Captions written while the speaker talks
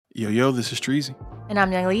Yo, this is Treasy. And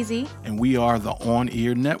I'm Young Leezy. And we are the On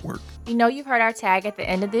Ear Network. We know you've heard our tag at the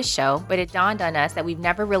end of this show, but it dawned on us that we've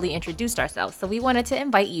never really introduced ourselves, so we wanted to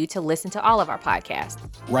invite you to listen to all of our podcasts.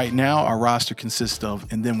 Right now, our roster consists of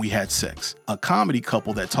And Then We Had Sex, a comedy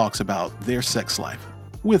couple that talks about their sex life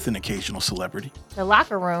with an occasional celebrity. The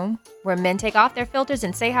Locker Room, where men take off their filters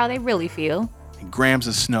and say how they really feel. And Grams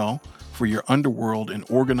of Snow, for your underworld and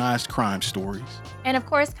organized crime stories. And of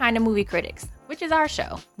course, Kinda Movie Critics, which is our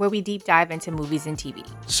show, where we deep dive into movies and TV.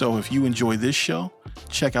 So if you enjoy this show,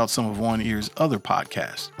 check out some of On Ear's other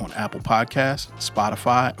podcasts on Apple Podcasts,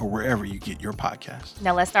 Spotify, or wherever you get your podcasts.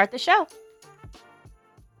 Now let's start the show.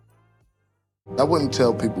 I wouldn't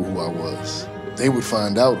tell people who I was. They would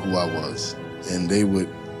find out who I was, and they would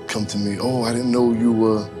come to me, "Oh, I didn't know you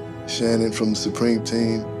were Shannon from the Supreme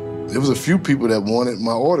Team." There was a few people that wanted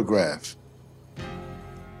my autograph.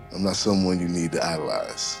 I'm not someone you need to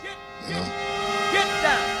idolize, you know? Get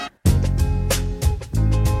down.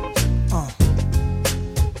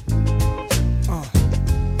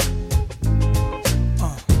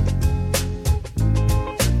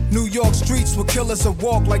 New York streets were killers that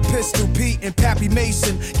walk like Pistol Pete and Pappy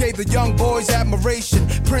Mason. Gave the young boys admiration.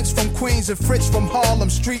 Prince from Queens and Fritz from Harlem,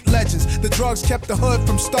 street legends. The drugs kept the hood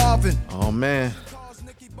from starving. Oh man,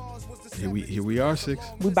 here we are, Six.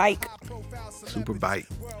 We bike. Super bite.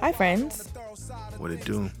 Hi, friends. What it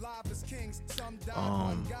do?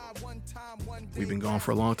 We've been gone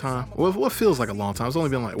for a long time. Well, what feels like a long time? It's only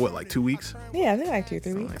been like 2 weeks? Yeah, I think like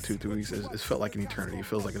 2-3 weeks. Like 2-3 weeks. It's felt like an eternity. It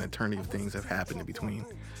feels like an eternity of things have happened in between.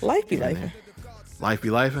 Life be lifing. Life be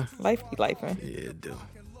lifing? Life be lifing. Yeah, it do.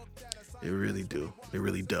 It really do. It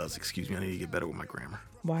really does. Excuse me. I need to get better with my grammar.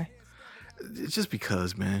 Why? It's just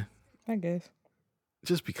because, man. I guess.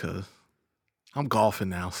 Just because. I'm golfing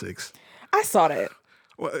now, Six. I saw that.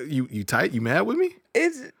 Well, you tight? You mad with me?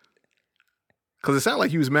 It's Because it sounded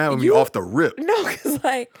like you was mad with me off the rip. no, because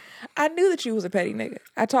like I knew that you was a petty nigga.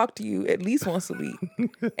 I talk to you at least once a week,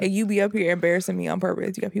 and you be up here embarrassing me on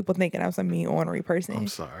purpose. You got people thinking I'm some mean, ornery person. I'm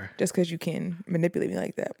sorry. Just because you can manipulate me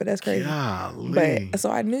like that, but that's crazy. Golly. But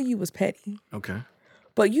so I knew you was petty. Okay.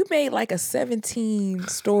 But you made like a 17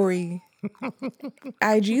 story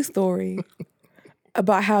IG story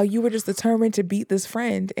about how you were just determined to beat this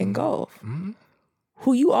friend in golf. Mm-hmm.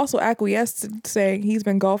 Who you also acquiesced to saying he's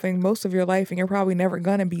been golfing most of your life and you're probably never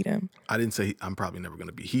gonna beat him. I didn't say I'm probably never going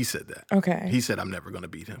to beat. He said that. Okay. He said I'm never going to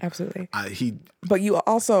beat him. Absolutely. But you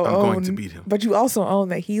also I'm own going to beat him. But you also own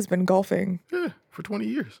that he's been golfing. Yeah, for 20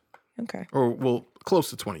 years. Okay. Or well, close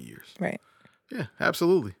to 20 years. Right. Yeah,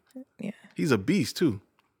 absolutely. Yeah. He's a beast too.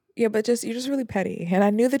 Yeah, but you're just really petty. And I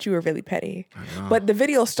knew that you were really petty. But the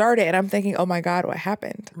video started and I'm thinking, oh my God, what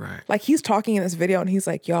happened? Right. Like he's talking in this video and he's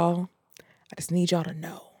like, y'all, I just need y'all to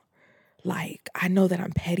know. Like, I know that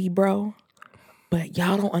I'm petty, bro, but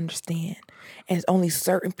y'all don't understand. And it's only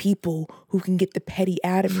certain people who can get the petty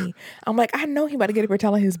out of me. I'm like, I know he about to get up here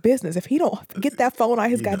telling his business. If he don't get that phone on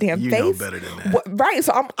his goddamn face. face. You know better than that. Right.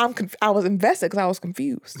 So I was invested because I was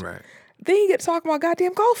confused. Right. Then he gets talking about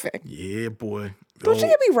goddamn golfing. Yeah, boy. Don't you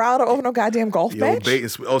get me riled up over no goddamn golf match?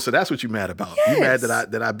 So that's what you mad about. Yes. You mad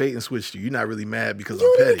that I bait and switched you. You're not really mad because you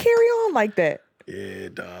I'm petty. You didn't carry on like that. Yeah,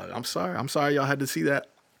 dog. I'm sorry y'all had to see that.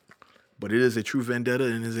 But it is a true vendetta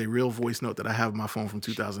and is a real voice note that I have on my phone from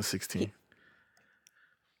 2016.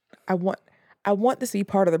 I want this to be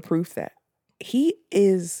part of the proof that he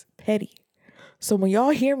is petty. So when y'all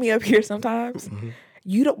hear me up here sometimes,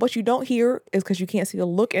 what you don't hear is because you can't see the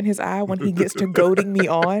look in his eye when he gets to goading me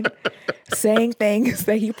on, saying things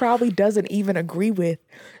that he probably doesn't even agree with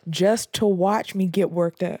just to watch me get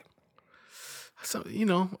worked up. So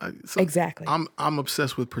exactly. I'm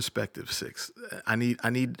obsessed with perspective, Six. I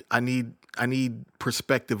need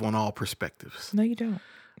perspective on all perspectives. No, you don't.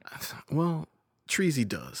 Well, Treasy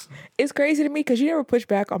does. It's crazy to me because you never push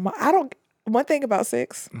back on one thing about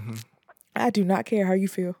Six, I do not care how you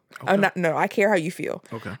feel. Okay. I care how you feel.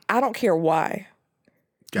 Okay. I don't care why.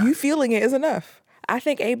 You feeling it is enough. I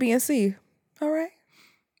think A, B, and C. All right.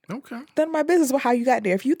 Okay. None of my business with how you got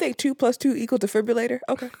there. If you think 2 + 2 equals defibrillator,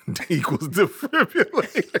 okay. Equals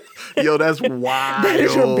defibrillator. Yo, that's wild. That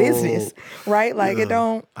is your business, right? Like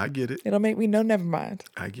I get it. It don't make me know. Never mind.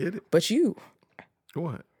 I get it. But you.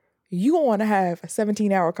 What? You gonna want to have a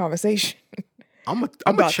 17-hour conversation. I'm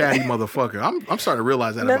a chatty motherfucker. I'm starting to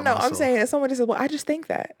realize that. No. I'm saying that someone just said, "Well, I just think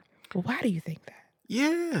that." Well, why do you think that?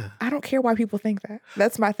 Yeah. I don't care why people think that.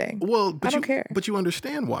 That's my thing. Well, I don't care. But you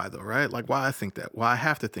understand why, though, right? Like why I think that. Why I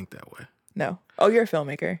have to think that way. No. Oh, you're a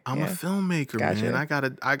filmmaker. I'm a filmmaker, Gotcha. man.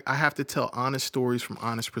 I have to tell honest stories from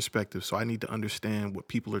honest perspectives. So I need to understand what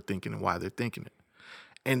people are thinking and why they're thinking it.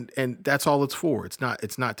 And that's all it's for. It's not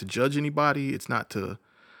to judge anybody. It's not to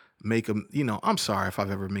make them, you know, I'm sorry if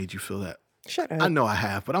I've ever made you feel that. Shut up. I know I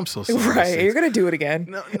have, but I'm so sorry. Right. sis. You're going to do it again.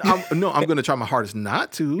 No, I'm going to try my hardest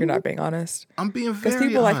not to. You're not being honest. I'm being very Because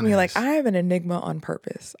people honest. like me, like, I am an enigma on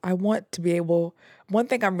purpose. I want to be able, one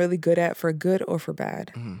thing I'm really good at, for good or for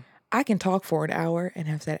bad, I can talk for an hour and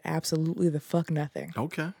have said absolutely the fuck nothing.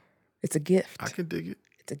 Okay. It's a gift. I can dig it.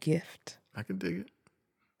 It's a gift. I can dig it.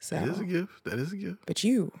 So, That is a gift. That is a gift. but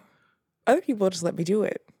you, other people just let me do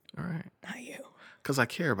it. All right. Not you. Because I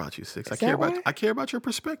care about you, Six. Is that why? I care about your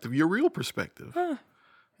perspective, your real perspective. Huh.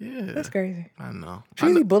 Yeah. That's crazy. I know.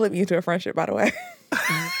 Treasy bullied me into a friendship, by the way.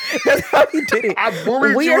 That's how he did it. I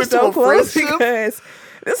bullied we you are into so a close friendship? because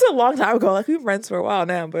this is a long time ago. Like, we've been friends for a while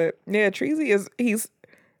now, but yeah, Treasy he's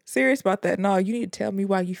serious about that. No, you need to tell me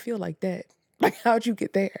why you feel like that. Like, how'd you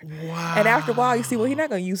get there? Wow. And after a while, you see, well, he's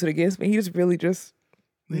not gonna use it against me. He just really just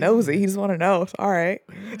knows it. He just want to know. So, all right.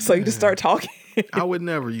 So you just start talking. I would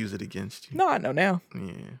never use it against you. No, I know now.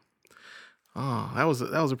 Yeah. Oh, that was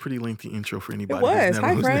a pretty lengthy intro for anybody was. who's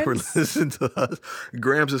Hi, never friends. listened to us.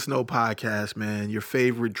 Grams of Snow podcast, man. Your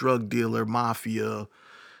favorite drug dealer, mafia,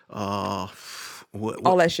 All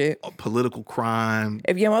that shit. political crime,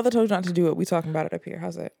 If your mother told you not to do it, we talking about it up here.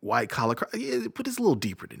 How's that? white collar crime. Yeah, but it's a little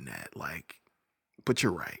deeper than that. Like, but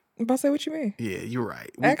you're right. I'm about to say what you mean. Yeah, you're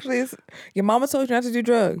right. Actually, it's, your mama told you not to do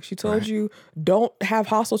drugs. She told Right. you don't have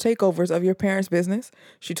hostile takeovers of your parents' business.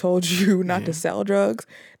 She told you not to sell drugs,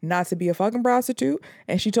 not to be a fucking prostitute,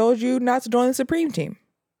 and she told you not to join the Supreme Team.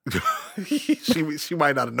 she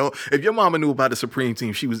might not have known. If your mama knew about the Supreme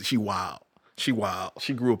Team, she wild. She wild.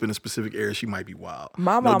 She grew up in a specific area. She might be wild.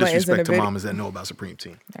 My no mama is in disrespect a to video- mamas that know about Supreme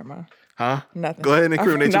Team. Never mind. Huh? Nothing. Go ahead and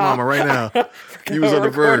incriminate your Nah. mama right now. You was we're on the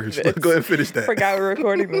recording verge. this. Go ahead and finish that. Forgot we're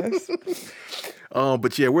recording this.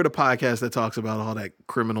 But yeah, we're the podcast that talks about all that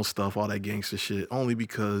criminal stuff, all that gangster shit, only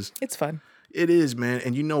because It's fun. it is, man.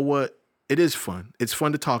 And you know what? It is fun. It's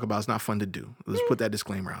fun to talk about. It's not fun to do. Let's put that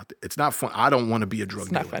disclaimer out there. It's not fun. I don't want to be a drug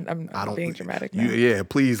It's dealer. not fun. I'm I don't, being dramatic now. Yeah,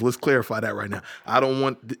 please, let's clarify that right now. I don't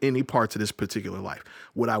want any parts of this particular life.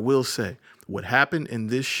 What I will say, what happened in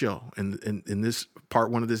this show, in this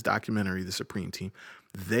part one of this documentary, The Supreme Team,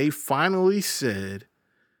 they finally said,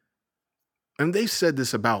 and they've said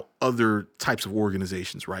this about other types of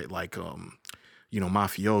organizations, right? Like,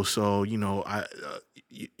 mafioso,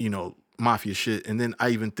 mafia shit. And then I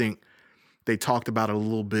even think they talked about it a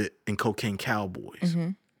little bit in Cocaine Cowboys. Mm-hmm.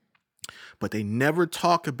 But they never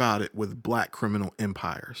talk about it with black criminal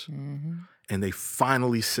empires. Mm-hmm. And they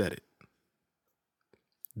finally said it.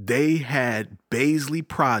 They had Baisley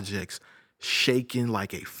Projects shaking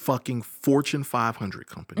like a fucking Fortune 500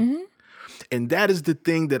 company. Mm-hmm. And that is the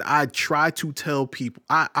thing that I try to tell people.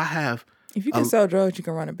 I have, If you can sell drugs, you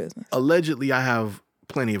can run a business. allegedly, I have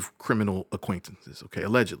plenty of criminal acquaintances, okay?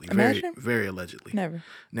 Allegedly. Imagine. Very, very allegedly. Never.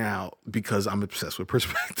 Now, because I'm obsessed with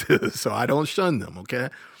perspective, so I don't shun them, okay?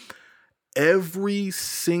 Every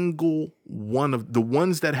single one of the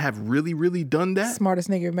ones that have really, really done that, Smartest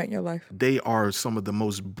nigga you met in your life. they are some of the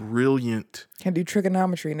most brilliant. Can do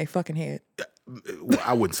trigonometry in they fucking head. Well,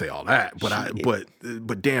 I wouldn't say all that,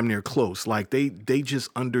 but damn near close. Like they just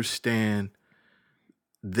understand.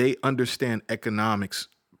 They understand economics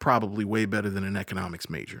probably way better than an economics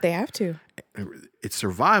major. They have to. It's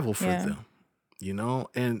survival for Yeah. them,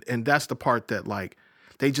 and that's the part that like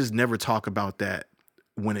they just never talk about that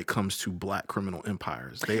when it comes to black criminal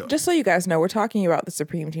empires. They Just so you guys know, we're talking about the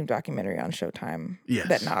Supreme Team documentary on Showtime Yes.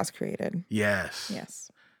 that Nas created. yes,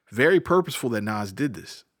 Yes. very purposeful that Nas did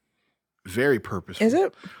this. Very purposeful. Is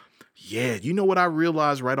it? Yeah, you know what I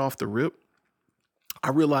realized right off the rip? I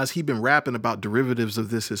realized he'd been rapping about derivatives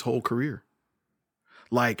of this his whole career.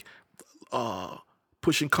 Like,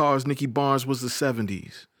 pushing cars, Nicky Barnes was the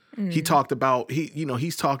 70s. He talked about he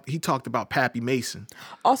talked about Pappy Mason.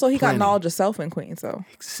 Also, he Plenty. got knowledge of self in Queens, though.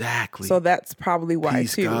 Exactly. So that's probably why,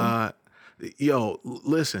 Peace too. God. Yo,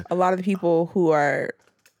 listen. A lot of the people who are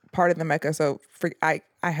part of the Mecca, I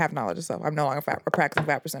have knowledge of self. I'm no longer a practicing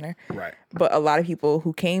Fat Percenter. Right. But a lot of people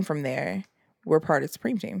who came from there were part of the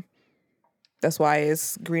Supreme Team. That's why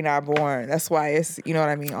it's Green Eye Born. That's why it's, you know what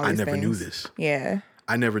I mean? All I these never knew things. this. Yeah.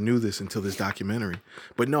 I never knew this until this documentary.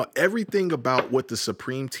 But no, everything about what the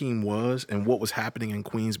Supreme Team was and what was happening in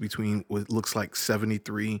Queens between what looks like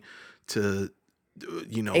 73 to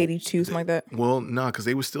 82, something like that. Well, no, because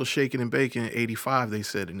they were still shaking and baking at 85, they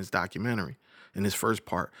said in this documentary, in this first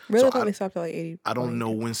part. Really? So I thought they stopped at like 80. I don't know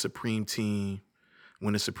when the Supreme Team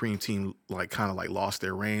like kind of like lost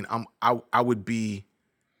their reign.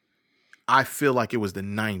 I feel like it was the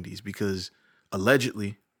 90s because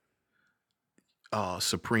allegedly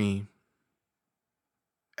Supreme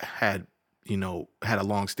had a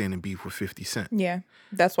long-standing beef with 50 Cent. Yeah.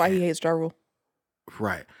 That's why he hates Ja Rule.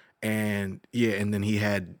 Right. And and then he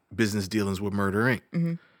had business dealings with Murder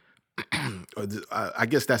Inc. I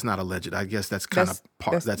guess that's not alleged. I guess that's kind of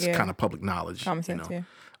kind of public knowledge. Common sense,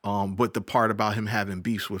 But the part about him having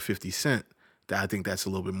beefs with 50 Cent, I think that's a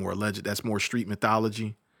little bit more alleged. That's more street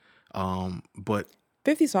mythology. But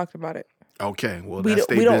 50's talked about it. Okay, well, we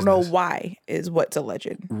don't know why is what's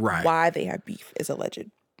alleged. Right. Why they have beef is alleged.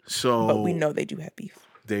 So, but we know they do have beef.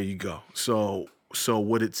 There you go. So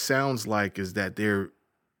what it sounds like is that they're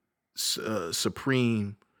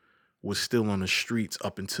Supreme was still on the streets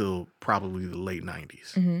up until probably the late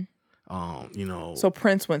 90s. Mm-hmm. So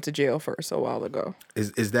Prince went to jail first a while ago.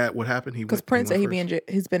 Is that what happened? Because Prince said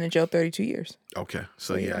he's been in jail 32 years. Okay,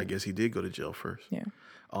 so I guess he did go to jail first. Yeah.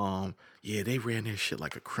 They ran their shit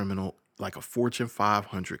like a criminal, like a Fortune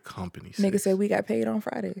 500 company. Nigga said we got paid on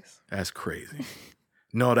Fridays. That's crazy.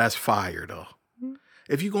 No, that's fire though. Mm-hmm.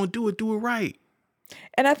 If you're gonna do it right.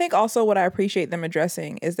 And I think also what I appreciate them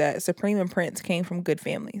addressing is that Supreme and Prince came from good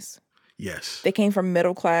families. Yes. They came from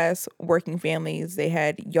middle class working families. They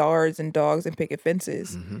had yards and dogs and picket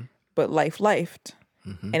fences, but life lifed.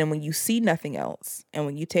 And when you see nothing else and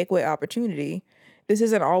when you take away opportunity, this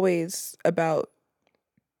isn't always about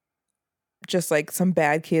just like some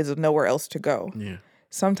bad kids with nowhere else to go. Yeah.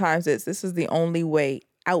 Sometimes this is the only way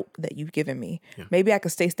out that you've given me. Yeah. Maybe I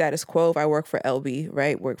could stay status quo if I work for LB,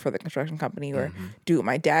 right? Work for the construction company or do what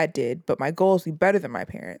my dad did. But my goal is to be better than my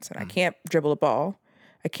parents. And I can't dribble a ball.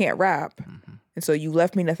 I can't rap. And so you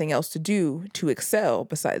left me nothing else to do to excel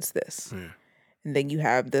besides this. Yeah. And then you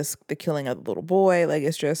have the killing of the little boy. Like,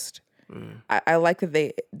 it's just, I like that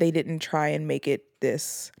they didn't try and make it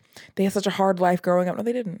this, they had such a hard life growing up. No,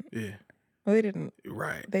 they didn't. Yeah. No, they didn't.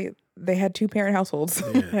 Right. They had 2-parent households.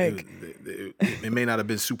 Yeah, like, it may not have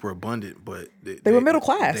been super abundant, but they were middle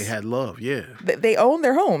class. They had love. Yeah. They owned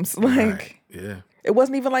their homes. Like, right. Yeah. It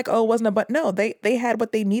wasn't even like, oh, it wasn't no, they had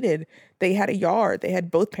what they needed. They had a yard. They had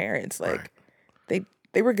both parents. Like,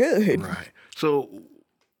 they were good. Right. So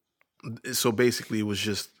basically, it was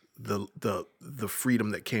just the freedom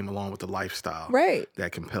that came along with the lifestyle, right,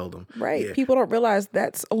 that compelled them. Right. Yeah. People don't realize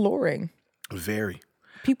that's alluring. Very.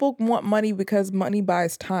 People want money because money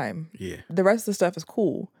buys time. Yeah. The rest of the stuff is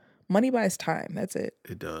cool. Money buys time. That's it.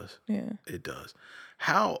 It does. Yeah. It does.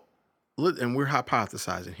 And we're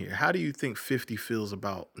hypothesizing here. How do you think 50 feels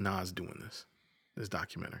about Nas doing this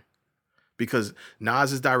documentary? Because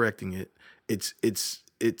Nas is directing it.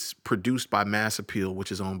 It's produced by Mass Appeal,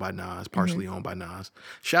 which is owned by Nas, partially owned by Nas.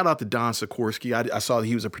 Shout out to Don Sikorsky. I saw that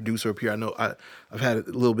he was a producer up here. I know I've had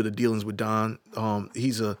a little bit of dealings with Don.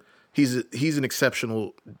 He's an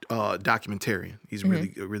exceptional documentarian. He's a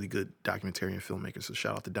really good documentarian filmmaker. So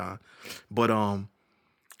shout out to Don. But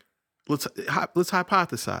let's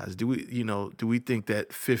hypothesize. Do we think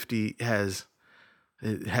that 50 has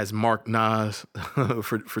marked Nas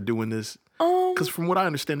for doing this? Because from what I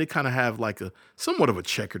understand, they kind of have like somewhat of a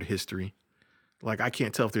checkered history. Like, I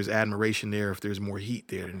can't tell if there's admiration there, if there's more heat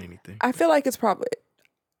there than anything. I feel like it's probably,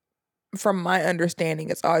 from my understanding,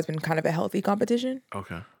 it's always been kind of a healthy competition.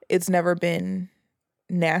 Okay. It's never been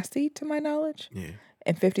nasty to my knowledge. Yeah.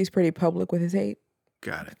 And 50's pretty public with his hate.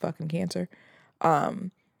 Got it. Fucking cancer. I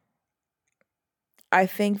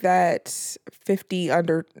think that 50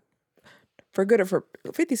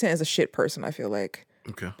 Cent is a shit person, I feel like.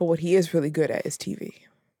 Okay. But what he is really good at is TV,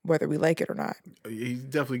 whether we like it or not. He's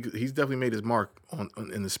definitely made his mark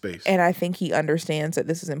in the space. And I think he understands that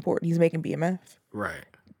this is important. He's making BMF. Right.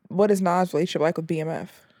 What is Nas' relationship like with BMF?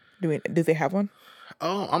 Do they have one?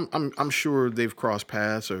 Oh, I'm sure they've crossed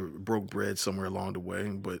paths or broke bread somewhere along the way,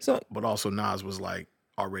 but also Nas was like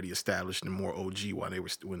already established and more OG while they were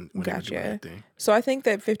when they were doing that thing. So I think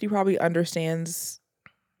that 50 probably understands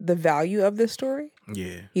the value of this story.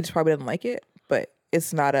 Yeah. He just probably doesn't like it, but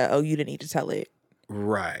it's not you didn't need to tell it.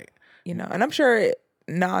 Right. And I'm sure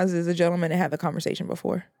Nas is a gentleman and had the conversation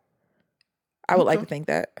before. I would like to think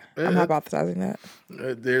that. I'm hypothesizing that.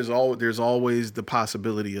 There's always the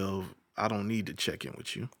possibility of, I don't need to check in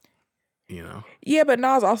with you. Yeah, but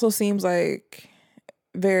Nas also seems like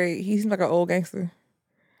he seems like an old gangster.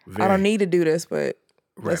 I don't need to do this, but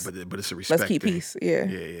but it's a respect. Let's keep peace. Yeah.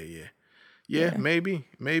 Yeah, maybe.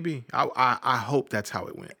 I hope that's how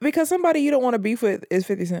it went. Because somebody you don't want to beef with is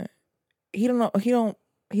 50 Cent. He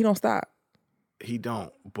don't stop. He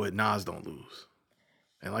don't, but Nas don't lose.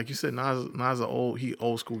 And like you said, Nas old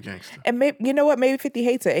school gangster. And maybe, you know what? Maybe 50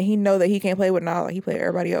 hates it, and he know that he can't play with Nas like he played with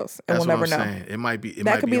everybody else, and we'll never know. Saying. It might be.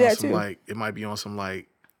 That could be that too. It might be on some like,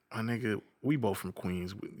 my nigga, we both from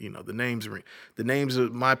Queens. The names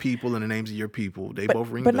of my people and the names of your people. They both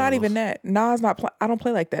ring bells. But not even that. Nas I don't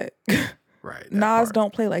play like that. Right. Nas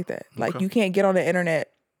don't play like that. Like, you can't get on the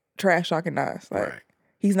internet trash talking Nas. Like,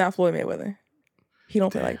 He's not Floyd Mayweather. He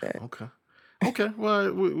don't play like that. Okay.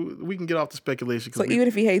 Well, we can get off the speculation. So even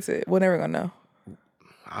if he hates it, we're never gonna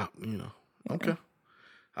know. Okay.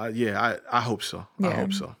 I hope so. Yeah. I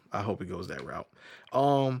hope so. I hope it goes that route.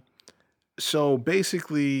 So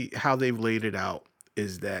basically, how they've laid it out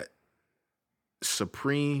is that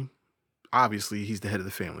Supreme, obviously, he's the head of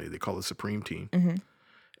the family. They call it Supreme Team. Mm-hmm.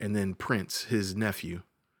 And then Prince, his nephew,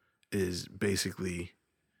 is basically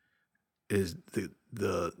the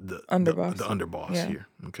underboss. The underboss Yeah. here.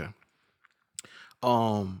 Okay.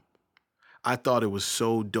 I thought it was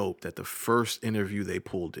so dope that the first interview they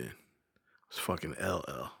pulled in was fucking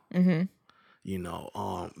LL. Mm-hmm.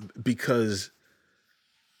 Because,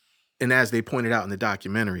 and as they pointed out in the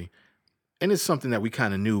documentary, and it's something that we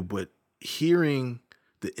kind of knew, but hearing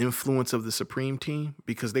the influence of the Supreme Team,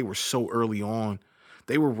 because they were so early on,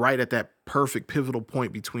 they were right at that perfect pivotal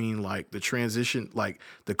point between like the transition, like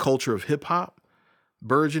the culture of hip hop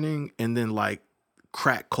burgeoning and then like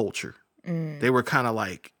crack culture. They were kind of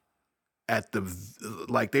like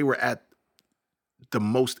they were at the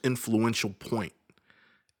most influential point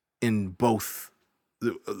in both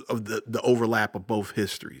the overlap of both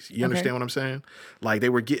histories. You understand what I'm saying? Like they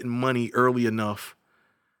were getting money early enough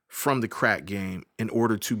from the crack game in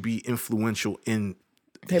order to be influential in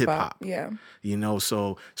hip hop. Yeah.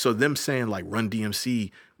 So them saying like Run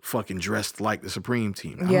DMC fucking dressed like the Supreme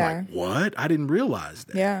Team. I'm like, what? I didn't realize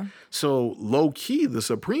that. Yeah. So low key, the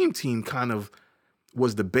Supreme Team kind of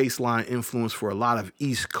was the baseline influence for a lot of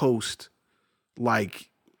East Coast like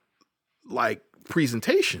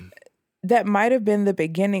presentation. That might have been the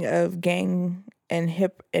beginning of gang and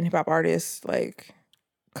hip hop artists like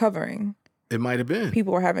covering. It might have been.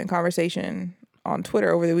 People were having conversation on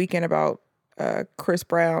Twitter over the weekend about Chris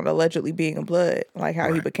Brown allegedly being a blood, like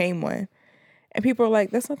how he became one. And people are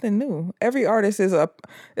like, that's nothing new. Every artist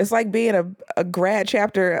it's like being a grad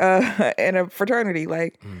chapter in a fraternity.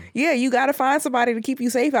 Like, yeah, you got to find somebody to keep you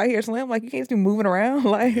safe out here, Slim. Like, you can't just be moving around.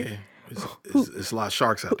 Like, yeah. It's a lot of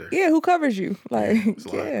sharks out there. Yeah, who covers you? Like,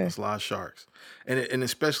 it's a lot of sharks. And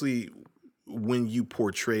especially when you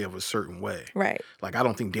portray of a certain way. Right. Like, I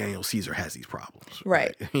don't think Daniel Caesar has these problems.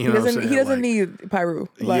 Right. You know he doesn't need Pyru.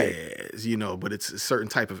 Like, but it's a certain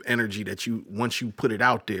type of energy that once you put it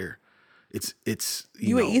out there, it's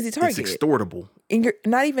you an easy target. It's extortable. And you're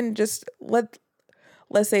not even just let's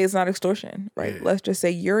say it's not extortion, right? Yeah. Let's just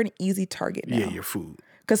say you're an easy target now. Yeah, your food.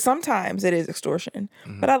 Because sometimes it is extortion.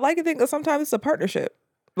 But I like to think that sometimes it's a partnership.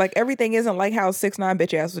 Like everything isn't like how 6ix9ine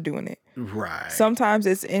bitch ass was doing it. Right. Sometimes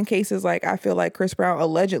it's in cases like I feel like Chris Brown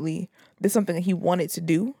allegedly did something that he wanted to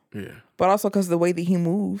do. Yeah. But also because of the way that he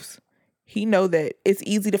moves, he know that it's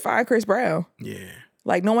easy to find Chris Brown. Yeah.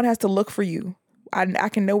 Like no one has to look for you. I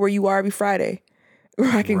can know where you are every Friday. Or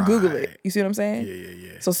I can Google it. You see what I'm saying?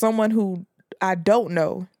 Yeah. So someone who I don't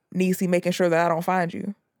know needs to be making sure that I don't find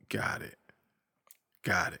you. Got it.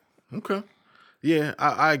 Okay. Yeah,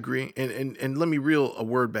 I agree. And let me reel a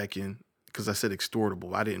word back in because I said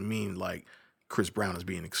extortable. I didn't mean like Chris Brown is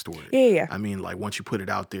being extorted. Yeah. I mean like once you put it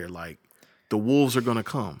out there, like the wolves are gonna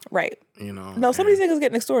come. Right. No, some of these niggas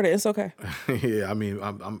getting extorted. It's okay. Yeah, I mean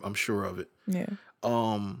I'm sure of it. Yeah.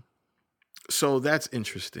 So that's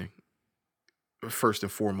interesting. First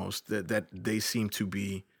and foremost, that they seem to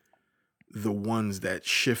be the ones that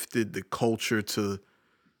shifted the culture to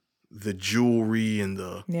the jewelry and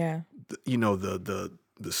the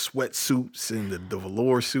sweatsuits and the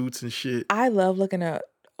velour suits and shit. I love looking at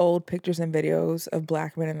old pictures and videos of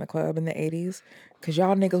black men in the club in the 80s because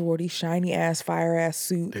y'all niggas wore these shiny ass fire ass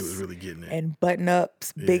suits. They was really getting it. And button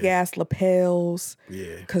ups, big ass lapels,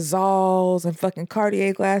 yeah, Cazals and fucking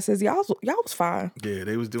Cartier glasses. Y'all was fine. Yeah,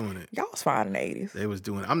 they was doing it. Y'all was fine in the 80s. They was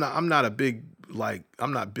doing it. I'm not big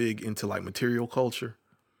into like material culture,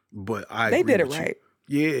 but they did it right.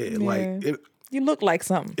 Yeah, like you look like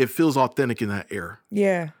something. It feels authentic in that era.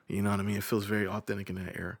 Yeah. You know what I mean? It feels very authentic in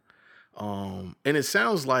that era. And it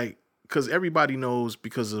sounds like, because everybody knows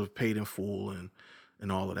because of Paid in Full and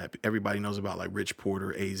all of that, everybody knows about like Rich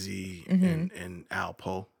Porter, AZ, and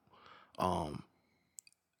Alpo. But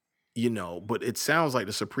it sounds like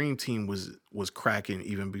the Supreme Team was cracking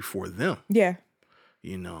even before them. Yeah.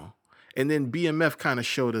 And then BMF kind of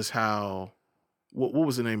showed us how, what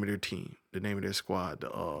was the name of their team? The name of their squad?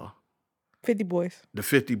 The 50 Boys. The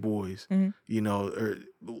 50 Boys. They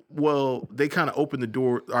kind of opened the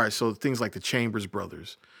door. All right, so things like the Chambers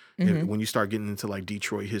Brothers. When you start getting into like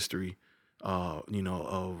Detroit history, of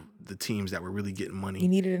the teams that were really getting money. You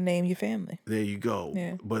needed to name your family. There you go.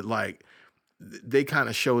 Yeah. But like, they kind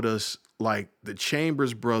of showed us like the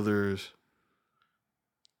Chambers Brothers.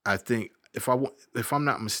 I think if I'm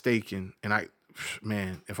not mistaken, and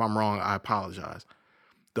if I'm wrong, I apologize.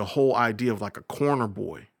 the whole idea of like a corner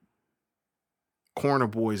boys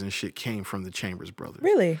and shit came from the Chambers brothers.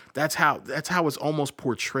 Really? That's how it's almost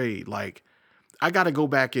portrayed. Like, I gotta go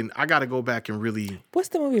back and really What's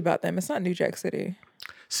the movie about them? It's not New Jack City.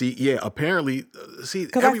 see. Yeah, apparently,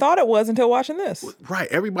 Because I thought it was until watching this. right.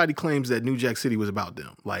 Everybody claims that New Jack City was about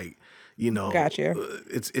them. Like, Gotcha.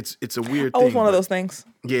 It's a weird. Oh, thing, it's one of those things.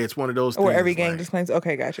 Yeah, it's one of those Or things. every gang like, just claims.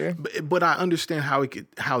 Okay, gotcha. But I understand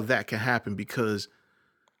how that can happen because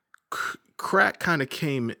crack kind of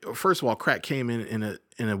came. First of all, crack came in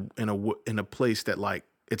a place that, like,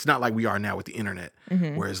 it's not like we are now with the internet,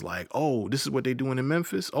 where it's like, oh, this is what they're doing in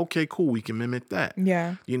Memphis. Okay, cool, we can mimic that.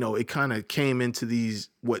 Yeah. It kind of came into these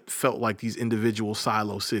what felt like these individual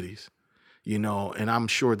silo cities. And I'm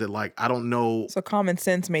sure that, like, I don't know. So common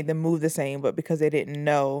sense made them move the same, but because they didn't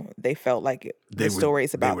know, they felt like the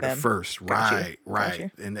stories about them. They were the first, Gotcha.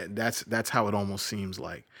 right. And that's how it almost seems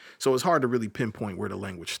like. So it's hard to really pinpoint where the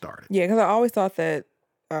language started. Yeah, because I always thought that,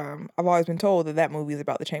 I've always been told that movie is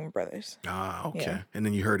about the Chamber Brothers. Ah, okay. Yeah. And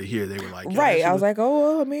then you heard it here. They were like, yeah, Right. I was like, oh,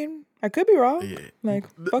 well, I mean, I could be wrong. Yeah. Like,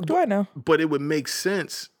 fuck do I know? But it would make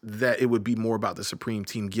sense that it would be more about the Supreme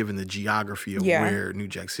Team given the geography of where New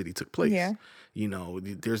Jack City took place. Yeah.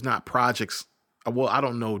 There's not projects. Well, I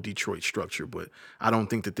don't know Detroit structure, but I don't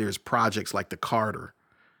think that there's projects like the Carter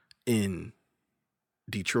in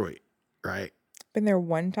Detroit, right? Been there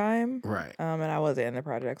one time. Right. And I wasn't in the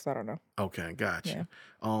project, so I don't know. Okay, gotcha.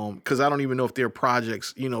 Because I don't even know if their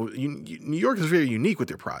projects, New York is very unique with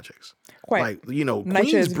their projects. Quite. Like,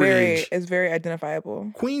 NYCHA is very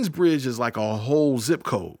identifiable. Queensbridge is like a whole zip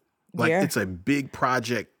code. Like, it's a big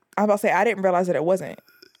project. I was about to say, I didn't realize that it wasn't.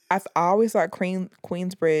 I always thought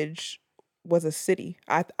Queensbridge was a city.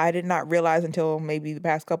 I did not realize until maybe the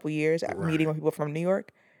past couple years, meeting with people from New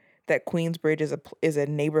York, that Queensbridge is a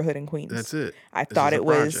neighborhood in Queens. That's it. I thought it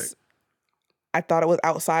was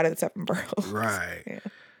outside of the 7 boroughs. Right. Yeah.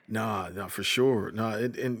 No, for sure. No,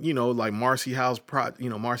 and like Marcy Housing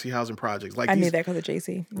projects. Like I knew that because of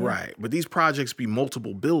JC. Yeah. Right. But these projects be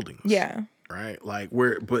multiple buildings. Yeah. Right. Like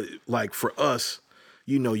but like for us,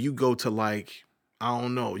 you go to, like, I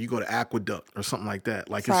don't know, you go to Aqueduct or something like that.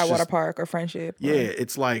 Like, Tidewater Park or Friendship. Yeah,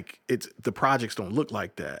 it's like the projects don't look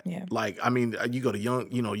like that. Yeah. Like, I mean, you go to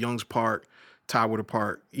Young's Park, Tidewater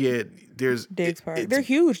Park. Yeah, there's Diggs Park. They're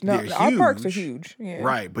huge. No, our parks are huge. Yeah.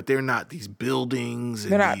 Right, but they're not these buildings.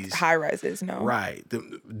 They're not high rises. No. Right.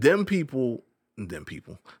 Them people,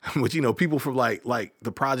 but people from like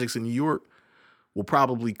the projects in New York will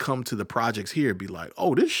probably come to the projects here and be like,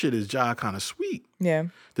 oh, this shit is kind of sweet. Yeah.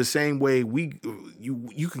 The same way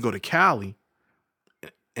you can go to Cali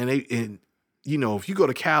and if you go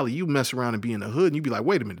to Cali, you mess around and be in the hood and you be like,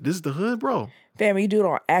 wait a minute, this is the hood, bro. Fam, you do it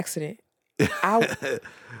on accident. You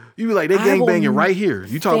be like, they gangbanging right here.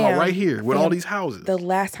 You talking about right here with all these houses. The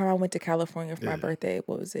last time I went to California for my birthday,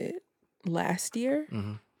 what was it? Last year?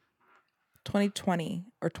 2020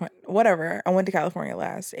 or 20, whatever. I went to California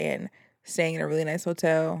last and staying in a really nice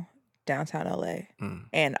hotel downtown LA.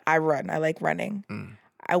 And I like running.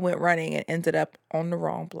 I went running and ended up on the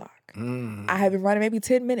wrong block. I had been running maybe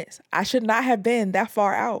 10 minutes. I should not have been that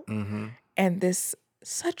far out. And this,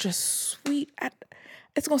 such a sweet,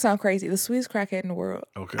 it's going to sound crazy, the sweetest crackhead in the world.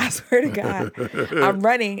 Okay. I swear to God. I'm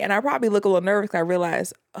running and I probably look a little nervous because I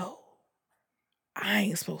realize, oh, I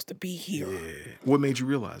ain't supposed to be here. Yeah. What made you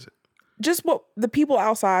realize it? Just what the people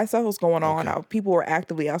outside, stuff was going on. People were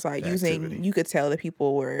actively outside using, you could tell that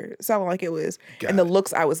people were sounding like it was, the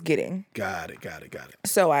looks I was getting. Got it.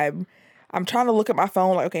 So I'm trying to look at my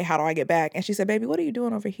phone like, okay, how do I get back? And she said, baby, what are you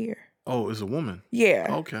doing over here? Oh, it's a woman. Yeah.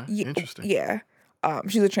 Okay. Interesting. Yeah.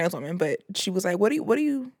 She's a trans woman, but she was like, what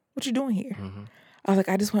you doing here? I was like,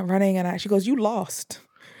 I just went running and she goes, you lost.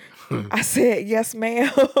 I said, yes,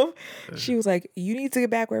 ma'am. She was like, you need to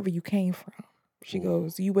get back wherever you came from. She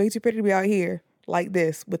goes, you way too pretty to be out here like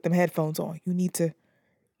this with them headphones on. You need to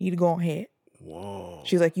go ahead. Whoa.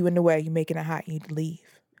 She was like, you in the way. You making it hot. You need to leave.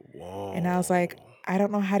 Whoa. And I was like, I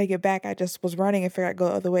don't know how to get back. I just was running and figured I'd go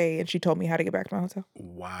the other way. And she told me how to get back to my hotel.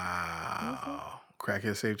 Wow.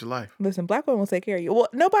 Crackhead saved your life. Listen, black women will take care of you. Well,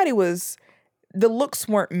 the looks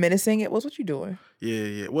weren't menacing. It was, what you doing?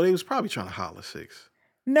 Yeah. Well, they was probably trying to holler 6.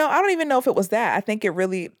 No, I don't even know if it was that. I think it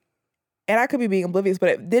really, and I could be being oblivious, but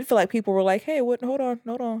it did feel like people were like, hey, what? Hold on.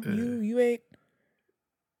 Yeah.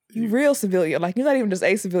 You real civilian. Like, you're not even just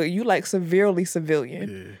a civilian. You like severely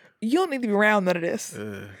civilian. Yeah. You don't need to be around none of this.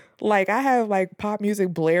 Like, I have like pop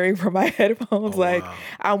music blaring from my headphones. Wow.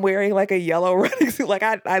 I'm wearing like a yellow running suit. Like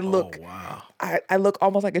I look, I look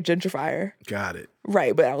almost like a gentrifier. Got it.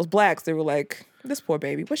 Right. But I was black. So they were like, This poor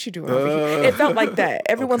baby. What's she doing over here? It felt like that.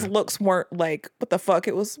 Everyone's Okay. looks weren't like, what the fuck?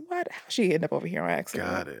 It was, what? How she end up over here on accident?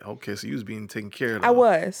 Got it. Okay, so you was being taken care of. I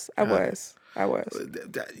was.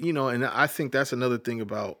 You know, and I think that's another thing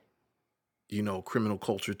about, you know, criminal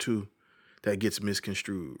culture too, that gets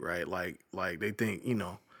misconstrued, right? Like they think, you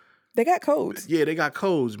know, They got codes. yeah, they got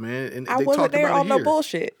codes, man, and I they wasn't talked there about on it no here.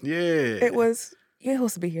 bullshit. Yeah, It was, you're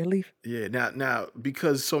supposed to be here, leave. yeah. Now,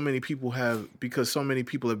 because so many people have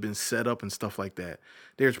been set up and stuff like that,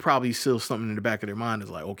 there's probably still something in the back of their mind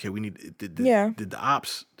that's like, okay, we need did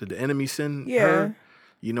the enemy send her?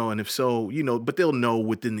 You know, and if so, you know, but they'll know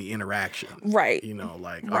within the interaction. Right. You know,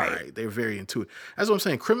 like, Right. all right, they're very into it. That's what I'm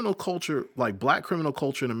saying. Criminal culture, like black criminal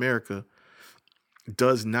culture in America,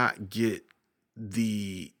 does not get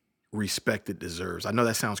the respect it deserves. I know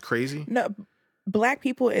that sounds crazy. No, Black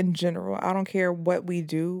people in general, I don't care what we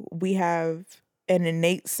do, we have an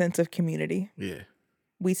innate sense of community. Yeah,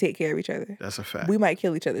 We take care of each other. that's a fact. We might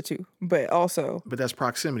kill each other too, but also, But that's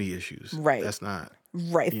proximity issues. Right. That's not.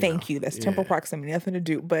 right, thank you. That's temporal yeah. proximity, nothing to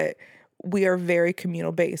do. But we are very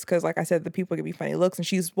communal based because, like I said, the people give me funny looks, and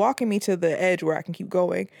she's walking me to the edge where I can keep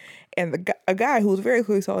going. And a guy who was very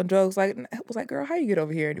clearly selling drugs was like, "Girl, how you get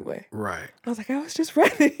over here anyway?" Right. I was like, "I was just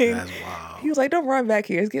running." That's wild. He was like, "Don't run back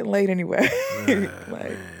here. It's getting late anyway."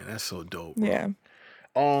 Like, Man, that's so dope. Bro. yeah.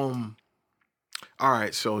 All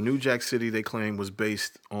right. So New Jack City, they claim, was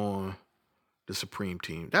based on the Supreme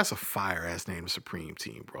Team. That's a fire ass name, the Supreme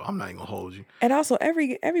Team, bro. I'm not even gonna hold you. And also,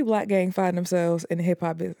 every black gang find themselves in the hip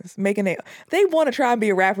hop business, making it. They want to try and be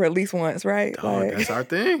a rapper at least once, right? Dog, that's our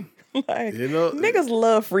thing. like, You know, niggas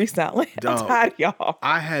love freestyling. I'm Dog. tired of y'all.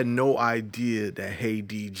 I had no idea that Hey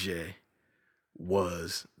DJ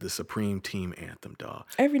was the Supreme Team anthem, dog.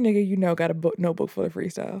 Every nigga you know got a notebook full of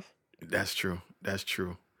freestyles. That's true. That's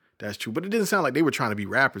true. That's true. But it didn't sound like they were trying to be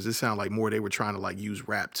rappers. It sounded like more they were trying to like use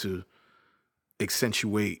rap to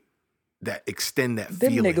accentuate that, extend that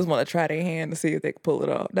Them feeling. niggas want to try their hand to see if they can pull it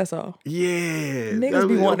off. That's all. Yeah. Niggas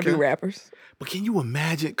be wanting to be rappers. But can you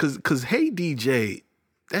imagine? Cause Hey DJ,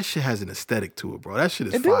 that shit has an aesthetic to it, bro. That shit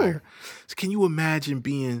is It do. fire. So can you imagine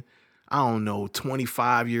being, I don't know,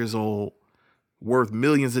 25 years old, worth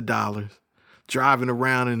millions of dollars, driving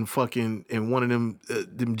around in one of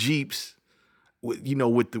them Jeeps, with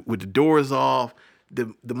the doors off, the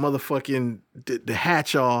motherfucking the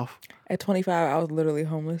hatch off. At 25, I was literally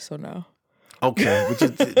homeless, so no. Okay,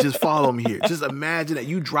 but just follow me here. Just imagine that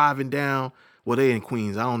you driving down. Well, they in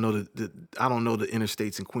Queens. I don't know the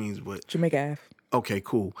interstates in Queens, but Jamaica Ave. okay,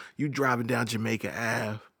 cool. You driving down Jamaica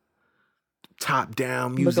Ave, top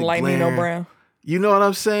down, music Looking like Nino blaring. Brown. You know what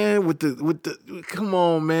I'm saying? With the come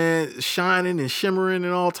on, man, shining and shimmering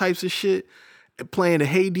and all types of shit, and playing the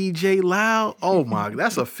Hey DJ loud. Oh my,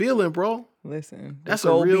 that's a feeling, bro. Listen, That's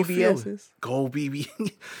gold a real BBSs. feeling. Gold BB,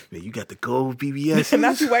 man, you got the gold BBS.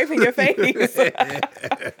 Not you wiping your face.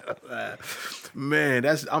 Man,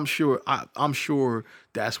 I'm sure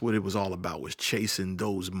that's what it was all about, was chasing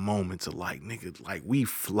those moments of like, nigga, like we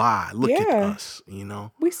fly. Look at Yeah. us, you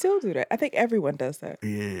know? We still do that. I think everyone does that.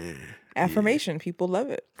 Yeah. Affirmation, people love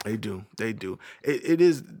it. They do. They do. It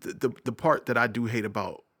is the part that I do hate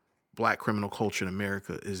about black criminal culture in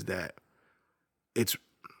America is that it's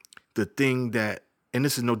the thing that, and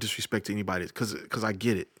this is no disrespect to anybody, because I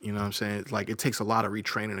get it. You know what I'm saying? It's like it takes a lot of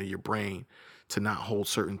retraining of your brain to not hold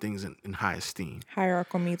certain things in high esteem.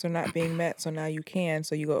 Hierarchical needs are not being met, so now you can,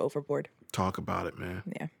 so you go overboard. Talk about it, man.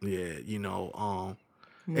 Yeah. Yeah, you know,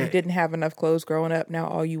 When you didn't have enough clothes growing up, now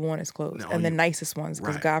all you want is clothes. Now And the you- nicest ones,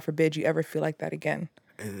 because Right. God forbid you ever feel like that again.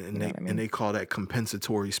 and know they what I mean? and they call that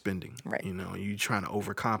compensatory spending. Right. You know, you trying to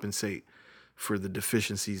overcompensate for the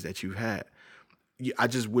deficiencies that you've had. I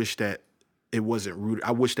just wish that it wasn't rooted.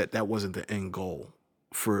 I wish that wasn't the end goal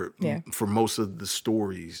for most of the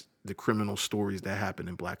stories, the criminal stories that happen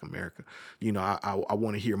in Black America. You know, I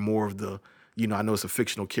want to hear more of the, you know, I know it's a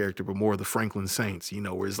fictional character, but more of the Franklin Saints, you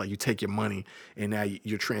know, where it's like you take your money and now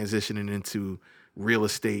you're transitioning into real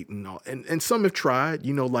estate and all. And some have tried,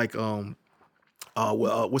 you know, like,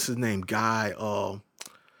 what's his name? Guy,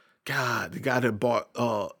 the guy that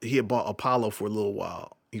bought, he had bought Apollo for a little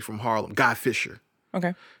while. He's from Harlem. Guy Fisher.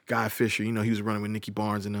 Okay. Guy Fisher, you know, he was running with Nicky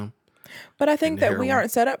Barnes and them. But I think the that we heroin.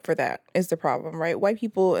 aren't set up for that is the problem, right? White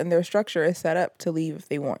people and their structure is set up to leave if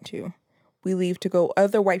they want to. We leave to go.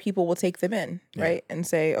 Other white people will take them in, right? And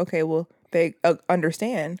say, okay, well, they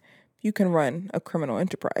understand you can run a criminal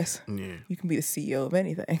enterprise. Yeah, You can be the CEO of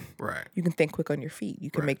anything. right. You can think quick on your feet. You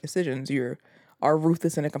can make decisions. You are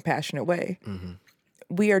ruthless in a compassionate way. Mm-hmm.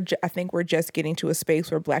 I think we're just getting to a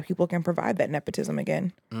space where Black people can provide that nepotism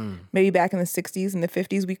again. Mm. Maybe back in the 60s and the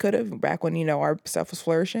 50s we could have, back when, you know, our stuff was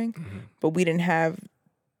flourishing. Mm-hmm. But we didn't have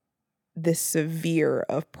this severe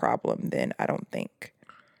of problem then, I don't think.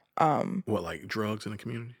 What, like drugs in the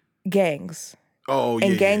community? Gangs. Oh, yeah.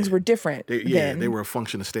 And gangs were different then. They were a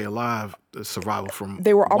function to stay alive, the survival from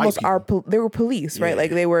They were white almost people. they were police, right? Yeah.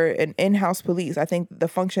 Like they were an in-house police. I think the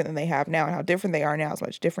function that they have now and how different they are now is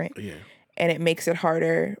much different. Yeah. And it makes it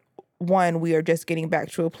harder. One, we are just getting back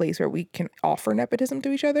to a place where we can offer nepotism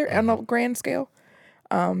to each other on a grand scale.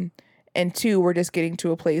 And two, we're just getting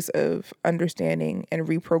to a place of understanding and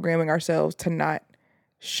reprogramming ourselves to not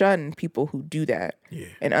shun people who do that. Yeah.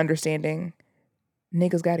 And understanding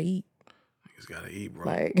niggas gotta eat. Niggas gotta eat, bro.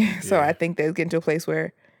 Like, so I think that's getting to a place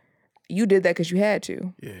where you did that because you had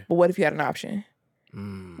to. Yeah. But what if you had an option?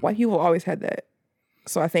 White people always had that.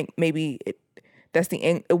 So I think maybe it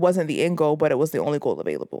wasn't the end goal, but it was the only goal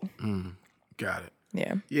available. Got it.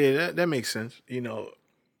 Yeah. Yeah, that makes sense. You know,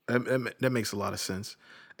 that makes a lot of sense.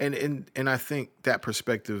 And I think that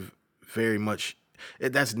perspective very much,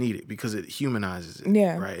 that's needed because it humanizes it.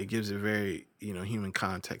 Yeah. Right? It gives it very, human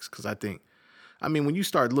context. Because when you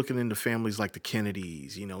start looking into families like the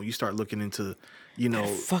Kennedys, you start looking into,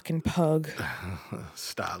 Fucking pug.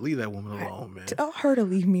 Stop. Leave that woman alone, man. Tell her to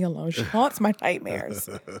leave me alone. She haunts my nightmares.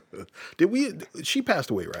 She passed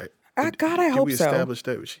away, right? I Did hope we so. establish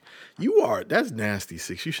that? That's nasty,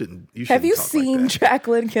 Six. You shouldn't Have you talk seen like that.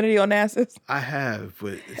 Jacqueline Kennedy Onassis? I have,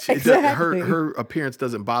 but Exactly. her appearance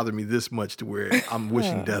doesn't bother me this much to where I'm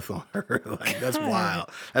wishing death on her. Like, that's wild.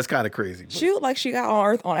 That's kind of crazy. But, She looked like she got on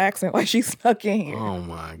Earth on accident, like she snuck in here. oh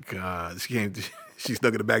my God. She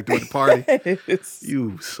snuck in the back door at the party. Yes.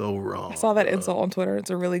 You so wrong. I saw that insult on Twitter.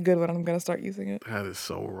 It's a really good one. I'm going to start using it. That is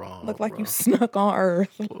so wrong. Look like bro. you snuck on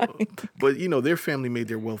Earth. Like, But their family made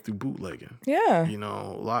their wealth through bootlegging. yeah.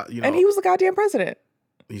 A lot. And he was the goddamn president.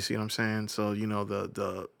 You see what I'm saying? So I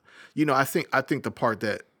think the part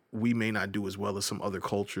that we may not do as well as some other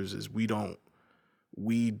cultures is we don't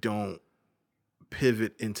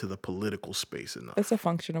pivot into the political space enough. It's a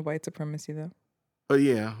function of white supremacy, though. But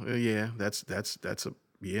yeah, that's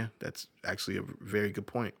actually a very good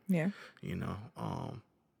point. Yeah. Um,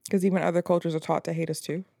 Because even other cultures are taught to hate us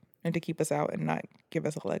too, and to keep us out and not give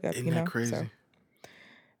us a leg up. Isn't that crazy? So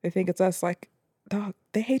they think it's us. Like, dog,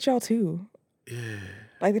 they hate y'all too. Yeah.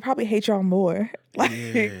 Like, they probably hate y'all more. Like,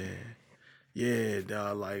 Yeah,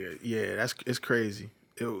 dog. Like, it's crazy.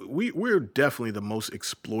 We're definitely the most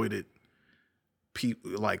exploited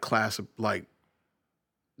people, like class of like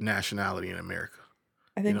nationality in America.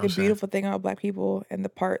 I think what the I'm saying? beautiful thing about Black people and the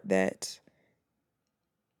part that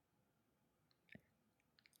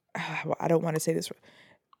well, I don't want to say this.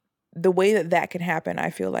 The way that can happen, I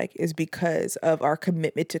feel like, is because of our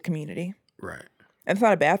commitment to community. Right. And it's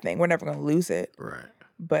not a bad thing. We're never going to lose it. Right.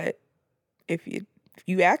 But if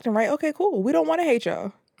you acting right, okay, cool. We don't want to hate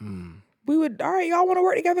y'all. We would, all right, y'all want to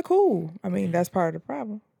work together, cool. I mean, that's part of the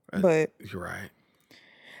problem. But You're right.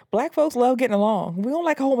 Black folks love getting along. We don't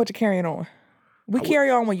like a whole bunch of carrying on. We carry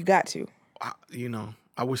on when you got to.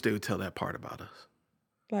 I wish they would tell that part about us.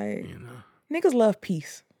 Like, niggas love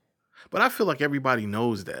peace. But I feel like everybody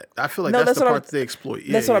knows that. I feel like No, that's the what part that they exploit.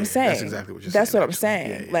 That's what I'm saying. That's exactly what you're saying. That's what I'm actually.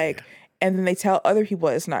 saying. Yeah, like, and then they tell other people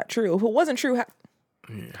it's not true. If it wasn't true,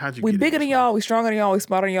 how'd you we get bigger in than this y'all, we stronger than y'all, we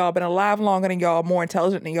smarter than y'all, been alive longer than y'all, more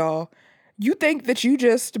intelligent than y'all. You think that you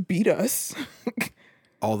just beat us.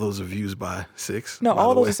 All those are views by Six. No, by all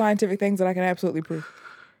the those way. are scientific things that I can absolutely prove.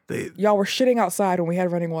 Y'all were shitting outside when we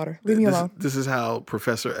had running water. Leave me alone. This is how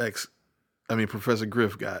Professor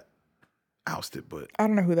Griff got ousted, but I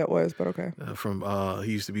don't know who that was, but okay.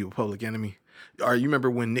 He used to be a Public Enemy. You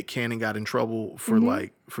remember when Nick Cannon got in trouble for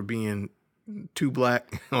for being too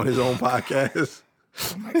black on his own podcast?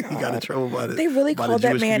 Oh my God. He got in trouble by it. They really by called the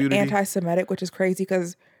that Jewish man community. anti-Semitic, which is crazy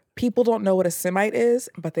because people don't know what a Semite is,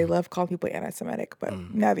 but they love calling people anti-Semitic. But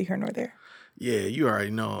neither here nor there. Yeah, you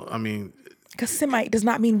already know. I mean, because Semite does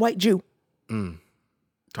not mean white Jew.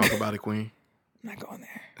 Talk about it, Queen. I'm not going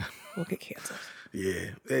there. We'll get canceled.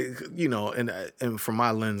 Yeah, and from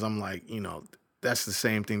my lens, I'm like, that's the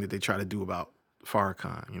same thing that they try to do about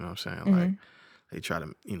Farrakhan. You know what I'm saying? Like, they try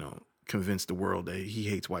to, convince the world that he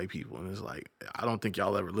hates white people, and it's like, I don't think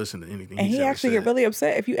y'all ever listen to anything. And he actually get really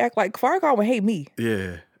upset if you act like Farrakhan would hate me.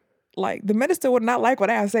 Yeah. Like, the minister would not like what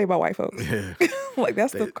I have to say about white folks. Yeah. Like,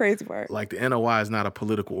 that's the crazy part. Like, the NOI is not a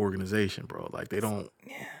political organization, bro. Like, they don't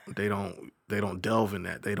delve in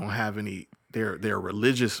that. They don't have any. They're a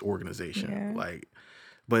religious organization. Yeah. Like,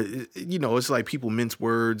 but it's like people mince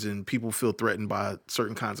words and people feel threatened by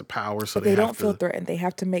certain kinds of power. So but they don't feel threatened. They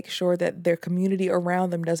have to make sure that their community around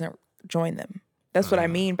them doesn't join them. That's what I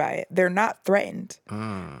mean by it. They're not threatened.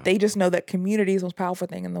 They just know that community is the most powerful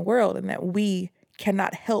thing in the world, and that we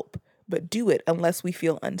cannot help but do it unless we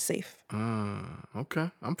feel unsafe.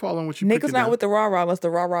 Okay. I'm following what you Niggas not with the rah-rah unless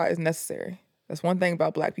the rah-rah is necessary. That's one thing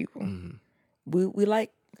about Black people. We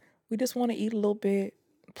just want to eat a little bit,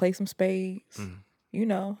 play some spades, sing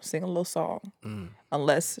a little song,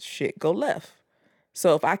 unless shit go left.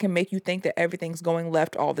 So if I can make you think that everything's going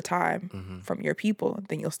left all the time from your people,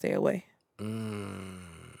 then you'll stay away.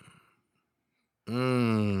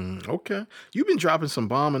 Okay. You've been dropping some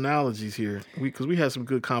bomb analogies here because we had some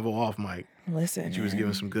good convo off mic. Listen, You was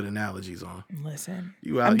giving some good analogies on. Listen,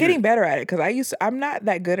 You out I'm here. getting better at it because I'm not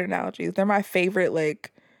that good at analogies. They're my favorite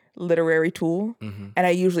literary tool, and I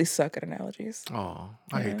usually suck at analogies. Oh,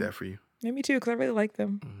 I hate that for you. Yeah, me too, because I really like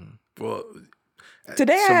them. Well,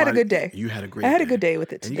 Today I had a good day. You had a great. I had a good day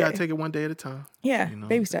with it and today. you gotta take it one day at a time. Yeah,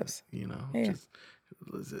 baby steps. Yeah. Just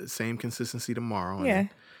same consistency tomorrow. and Yeah.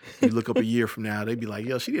 then you look up a year from now, they'd be like,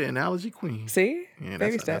 "Yo, she did analogy queen." See, Yeah,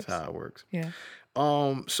 baby that's steps. how it works. Yeah.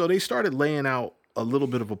 So they started laying out a little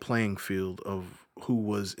bit of a playing field of who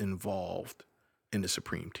was involved in the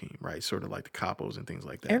Supreme Team, right? Sort of like the capos and things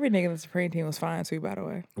like that. Every nigga in the Supreme Team was fine too, by the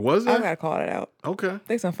way. Was I that? gotta call it out. Okay.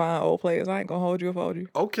 They some fine old players. I ain't gonna hold you.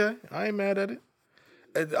 Okay. I ain't mad at it.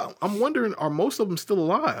 And I'm wondering, are most of them still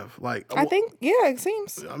alive? Like, I think, yeah, it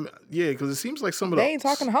seems. yeah, because it seems like some of They ain't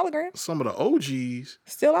talking to holograms. some of the OGs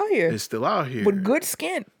Still out here. is still out here With good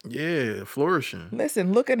skin. Yeah, flourishing.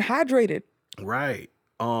 Listen, looking hydrated. Right.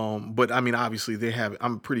 But I mean, obviously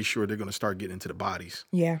I'm pretty sure they're gonna start getting into the bodies.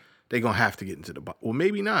 Yeah. They're gonna have to get into the body. Well,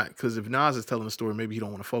 maybe not, because if Nas is telling the story, maybe he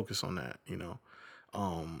don't want to focus on that,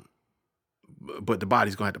 But the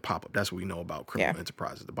body's gonna have to pop up. That's what we know about criminal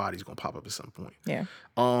enterprises. The body's gonna pop up at some point. Yeah.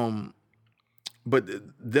 But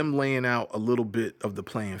them laying out a little bit of the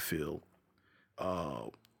playing field,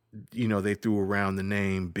 they threw around the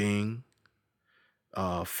name Bing,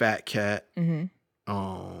 Fat Cat.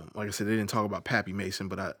 Like I said, they didn't talk about Pappy Mason,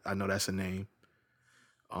 but I know that's a name.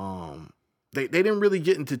 They didn't really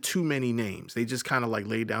get into too many names. They just kind of like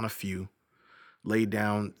laid down a few. Laid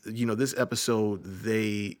down, this episode,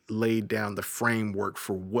 they laid down the framework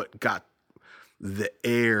for what got the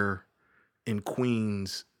air in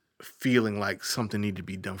Queens feeling like something needed to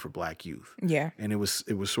be done for Black youth. Yeah. And it was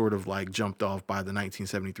sort of like jumped off by the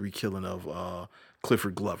 1973 killing of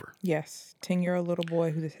Clifford Glover. Yes. 10-year-old little boy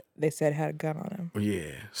who they said had a gun on him.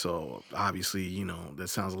 Yeah. So obviously, that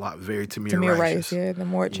sounds a lot very Tamir Tamir Rice. Rice, yeah. The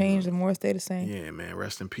more it changed, the more it stayed the same. Yeah, man.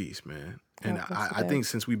 Rest in peace, man. And God bless the I dead. think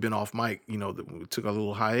since we've been off mic, we took a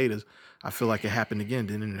little hiatus. I feel like it happened again,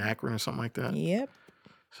 didn't it, in Akron or something like that? Yep.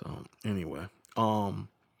 So anyway, and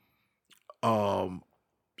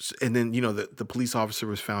then the police officer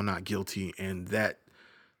was found not guilty, and that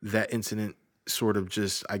incident sort of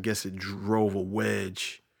just, I guess, it drove a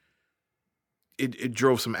wedge. It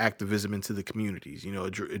drove some activism into the communities.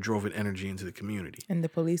 It drove an energy into the community. And the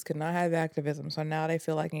police could not have activism, so now they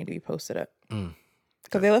feel like they need to be posted up.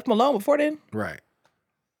 Because they left them alone before then. Right.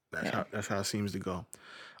 That's how it seems to go.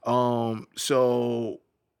 So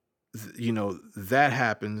that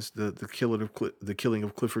happens, the killing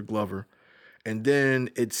of Clifford Glover, and then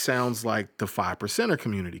it sounds like the 5%er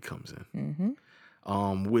community comes in.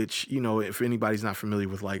 Which, if anybody's not familiar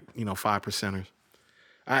with 5%ers,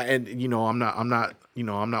 I'm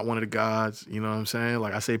not one of the gods, you know what I'm saying?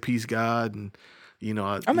 Like I say peace God, and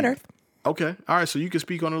I'm an earth. Okay. All right. So you can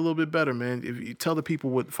speak on it a little bit better, man. If you tell the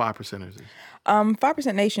people what 5%ers is.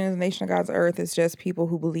 5% Nation is the nation of God's earth. It's just people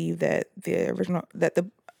who believe that the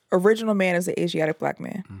original man is the Asiatic Black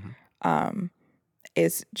man.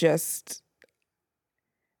 It's just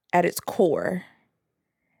at its core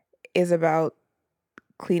is about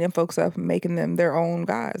cleaning folks up and making them their own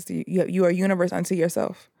gods. You are a universe unto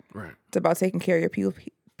yourself. Right. It's about taking care of your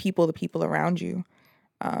people, the people around you.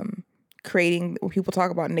 Creating, when people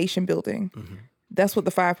talk about nation building, that's what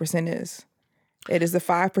the 5% is. It is the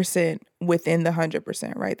 5% within the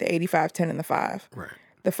 100%, right? The 85, 10, and the 5. Right.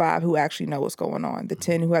 The 5 who actually know what's going on. The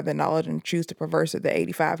 10 who have the knowledge and choose to perverse it. The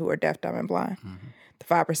 85 who are deaf, dumb, and blind. The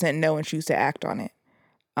 5% know and choose to act on it.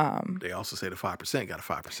 They also say the 5% got a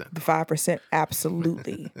 5%. The 5%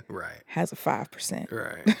 absolutely Right. has a 5%.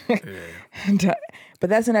 Right. Yeah.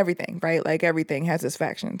 But that's in everything, right? Like everything has its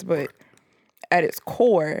factions. But at its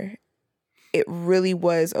core, it really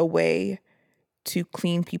was a way to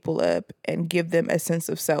clean people up and give them a sense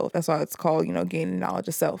of self. That's why it's called, gaining knowledge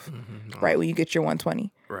of self, right? When you get your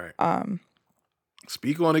 120. Right.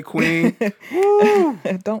 Speak on it, Queen.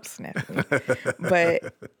 Don't snap me.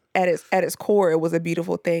 But at its core, it was a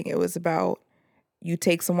beautiful thing. It was about you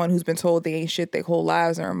take someone who's been told they ain't shit their whole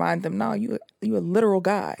lives and remind them, no, you a literal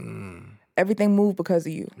God. Everything moved because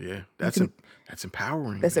of you. Yeah. That's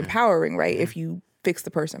empowering. That's man. empowering, right? If you fix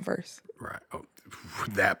the person first. Right. Oh,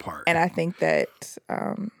 That part. And I think that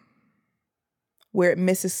where it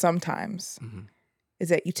misses sometimes is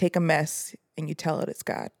that you take a mess and you tell it it's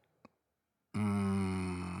God.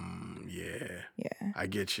 Yeah. I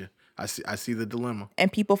get you. I see the dilemma.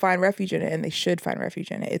 And people find refuge in it, and they should find refuge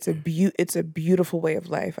in it. It's a beautiful way of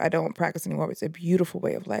life. I don't practice anymore, but it's a beautiful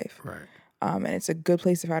way of life. Right. And it's a good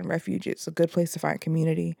place to find refuge. It's a good place to find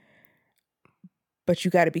community. But you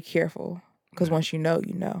got to be careful, because once you know,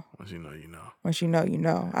 you know. Once you know, you know. Once you know, you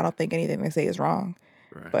know. I don't think anything they say is wrong.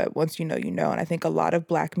 Right. But once you know, you know. And I think a lot of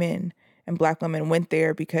Black men and Black women went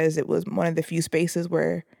there because it was one of the few spaces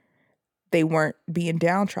where they weren't being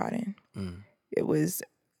downtrodden. It was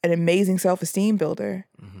an amazing self-esteem builder.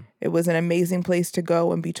 It was an amazing place to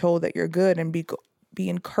go and be told that you're good and be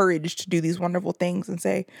encouraged to do these wonderful things and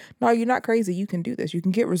say, no, you're not crazy. You can do this. You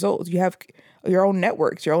can get results. You have your own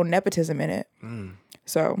networks, your own nepotism in it.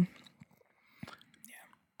 So,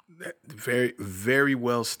 yeah. Very, very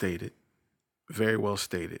well stated. Very well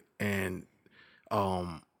stated. And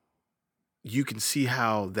you can see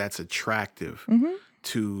how that's attractive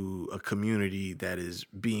to a community that is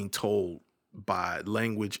being told by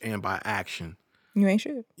language and by action, you ain't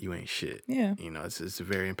shit. You ain't shit. Yeah. You know, it's a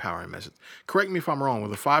very empowering message. Correct me if I'm wrong. Were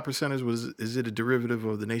the 5%ers, is it a derivative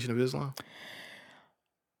of the Nation of Islam?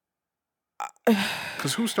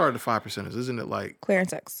 Because who started the 5%ers? Isn't it like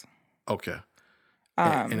Clarence X? Okay.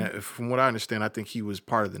 And from what I understand, I think he was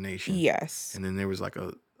part of the Nation. Yes. And then there was like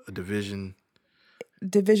a division.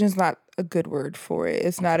 Division's not a good word for it.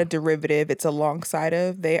 It's not a derivative. It's alongside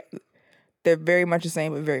of. They're very much the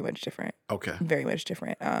same, but very much different. Okay. Very much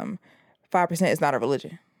different. 5% is not a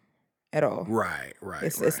religion at all. Right.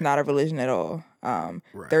 It's not a religion at all.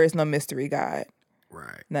 There is no mystery God.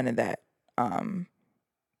 Right. None of that.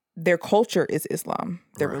 Their culture is Islam.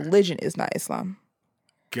 Their religion is not Islam.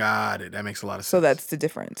 Got it. That makes a lot of sense. So that's the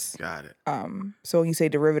difference. Got it. So when you say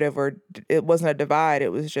derivative, or it wasn't a divide,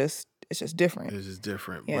 it's just different. It's just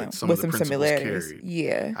different. Yeah. But some with of the some principles similarities. carried.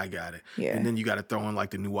 Yeah. I got it. Yeah. And then you got to throw in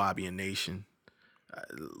like the Nuwaubian Nation.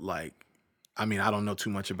 I mean, I don't know too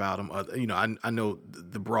much about them. I know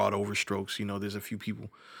the broad overstrokes. You know, there's a few people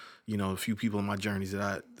in my journeys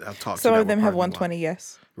that I've talked to. Some of them have 120,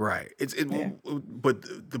 yes. Right.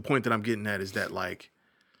 But the point that I'm getting at is that, like,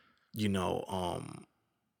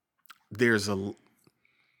 there is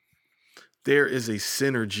a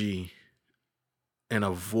synergy and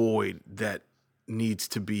a void that needs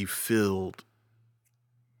to be filled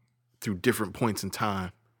through different points in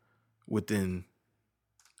time within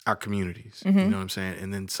our communities. You know what I'm saying?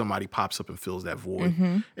 And then somebody pops up and fills that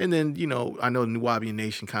void. And then, I know the Nuwaubian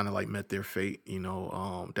Nation kind of like met their fate,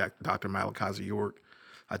 Dr. Malakaza York.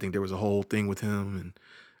 I think there was a whole thing with him, and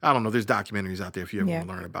I don't know, there's documentaries out there if you ever want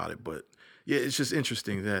to learn about it. But yeah, it's just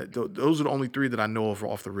interesting that those are the only three that I know of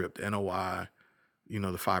off the rip: the NOI, the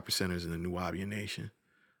 5%ers, and the Nuwaubian Nation.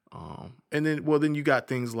 And then you got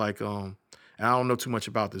things like, and I don't know too much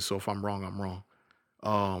about this, so if I'm wrong, I'm wrong.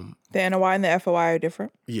 The NOI and the FOI are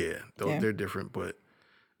different. Yeah, they're different, but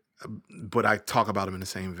I talk about them in the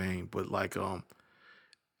same vein. But like, now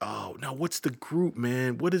what's the group,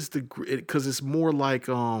 man? What is the group? Because it's more like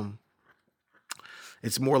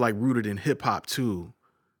rooted in hip hop too,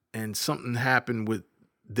 and something happened with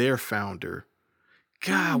their founder.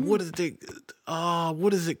 God, what is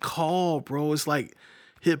it called, bro? It's like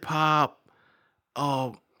hip hop.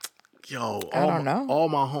 I don't know. All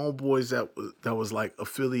my homeboys that was like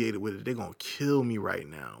affiliated with it, they're gonna kill me right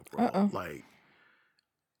now, bro. Like,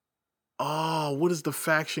 what is the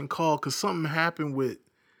faction called? Because something happened with.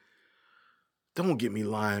 Don't get me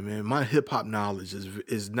lying, man. My hip hop knowledge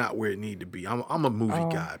is not where it need to be. I'm a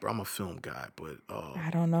movie guy, bro. I'm a film guy, but I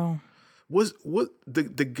don't know. Was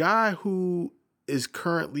the guy who is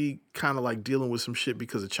currently kind of like dealing with some shit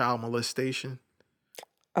because of child molestation?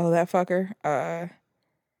 Oh, that fucker.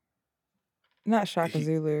 Not Shaka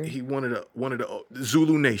Zulu. He wanted a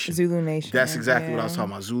Zulu Nation. Zulu Nation. That's exactly what I was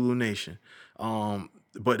talking about. Zulu Nation.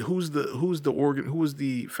 But who's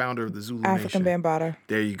the founder of the Zulu Nation? African Bambaataa.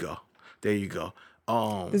 There you go.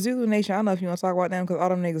 The Zulu Nation. I don't know if you want to talk about them because all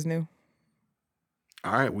them niggas knew.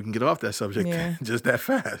 All right, we can get off that subject just that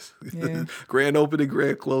fast. Yeah. Grand opening,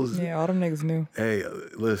 grand closing. Yeah, all them niggas knew. Hey,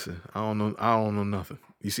 listen, I don't know nothing.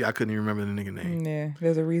 You see, I couldn't even remember the nigga name. Yeah,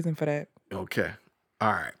 there's a reason for that. Okay.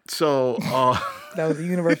 All right. So that was a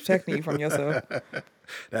universal technique from yourself.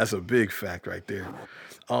 That's a big fact right there.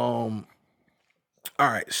 All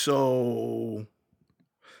right. So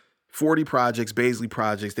 40 projects, Baisley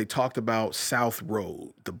projects. They talked about South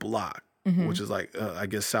Road, the block, which is like I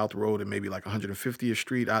guess South Road and maybe like 150th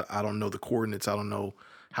Street. I don't know the coordinates. I don't know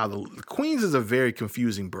how the Queens is a very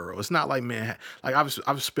confusing borough. It's not like Manhattan. Like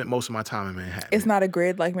I've spent most of my time in Manhattan. It's not a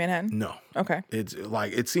grid like Manhattan? No. Okay. It's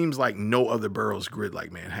like, it seems like no other borough's grid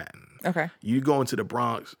like Manhattan. Okay. You go into the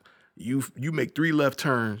Bronx, you make 4 left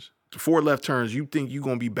turns, you think you're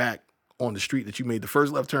going to be back on the street that you made the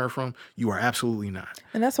first left turn from. You are absolutely not.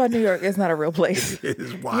 And that's why New York is not a real place. It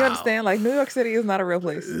is wild. You understand? Like, New York City is not a real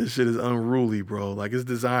place. This shit is unruly, bro. Like, it's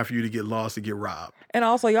designed for you to get lost and get robbed. And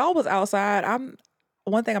also, y'all was outside.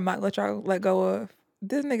 One thing I'm not gonna let y'all let go of.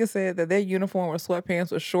 This nigga said that their uniform was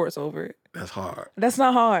sweatpants with shorts over it. That's hard. That's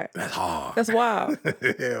not hard. That's hard. That's wild.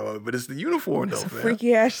 Yeah, but it's the uniform, though, That's man.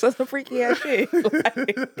 That's some freaky ass shit.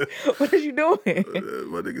 Like, what are you doing?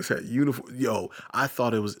 My niggas had uniform. Yo, I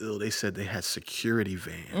thought it was ill. They said they had security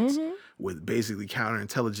vans with basically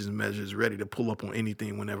counterintelligence measures ready to pull up on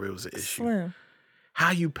anything whenever it was an issue. Slim. How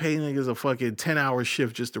you pay niggas a fucking 10-hour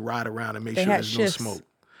shift just to ride around and make They sure had there's shifts. no smoke?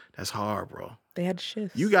 That's hard, bro. They had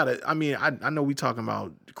shifts. You gotta, I mean, I know we talking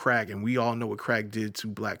about crack, and we all know what crack did to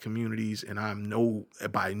black communities, and I'm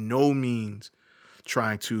by no means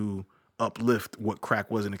trying to uplift what crack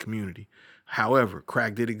was in the community. However,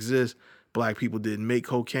 crack did exist. Black people didn't make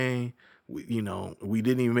cocaine. We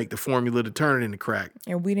didn't even make the formula to turn it into crack.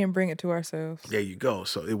 And we didn't bring it to ourselves. There you go.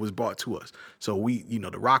 So it was brought to us. So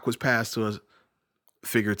the rock was passed to us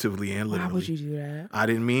figuratively and literally. Why would you do that? I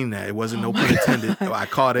didn't mean that. It wasn't no pun intended. I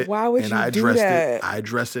caught it. Why would and you I do addressed that? it. I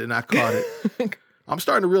addressed it and I caught it. I'm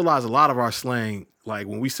starting to realize a lot of our slang, like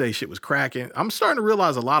when we say shit was cracking, I'm starting to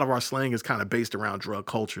realize a lot of our slang is kind of based around drug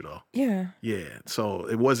culture, though. Yeah. Yeah. So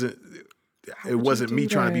it wasn't would you me do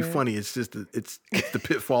trying to be that? funny. It's just it's the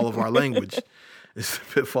pitfall of our language. It's the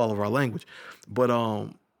pitfall of our language. But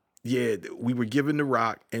yeah, we were given the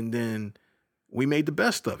rock, and then we made the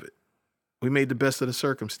best of it. We made the best of the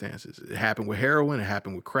circumstances. It happened with heroin. It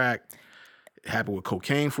happened with crack. It happened with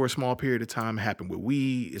cocaine for a small period of time. It happened with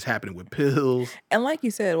weed. It's happening with pills. And like you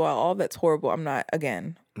said, while all that's horrible, I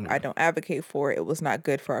don't advocate for it. It was not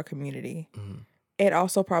good for our community. It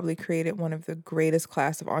also probably created one of the greatest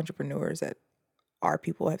class of entrepreneurs that our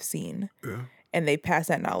people have seen. Yeah. And they pass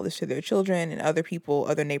that knowledge to their children and other people,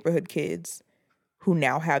 other neighborhood kids who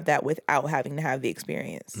now have that without having to have the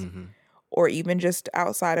experience. Or even just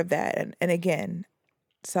outside of that. And again,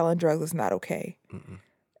 selling drugs is not okay.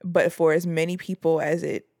 But for as many people as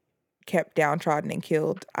it kept downtrodden and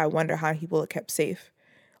killed, I wonder how people it kept safe.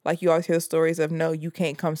 Like, you always hear the stories of, no, you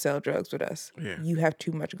can't come sell drugs with us. Yeah. You have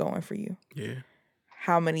too much going for you. Yeah.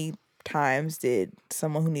 How many times did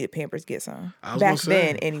someone who needed Pampers get some? I was Back gonna say,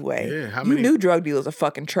 then, anyway. yeah, how you many- knew drug dealers are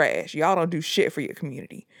fucking trash. Y'all don't do shit for your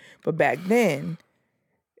community. But back then,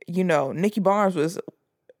 Nikki Barnes was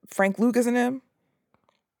Frank Lucas and them.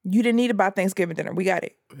 You didn't need to buy Thanksgiving dinner. We got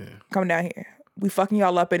it. Yeah. Come down here. We fucking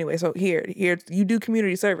y'all up anyway. So here, you do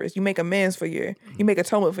community service. You make amends for you make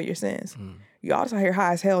atonement for your sins. Y'all just out here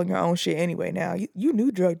high as hell in your own shit anyway. Now, you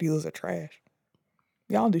knew drug dealers are trash.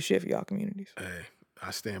 Y'all don't do shit for y'all communities. Hey,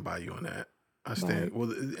 I stand by you on that. I stand.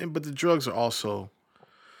 But the drugs are also,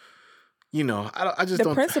 I just The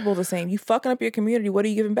don't. principle's the same. You fucking up your community. What are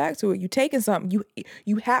you giving back to it? You taking something.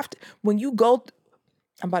 You have to, when you go,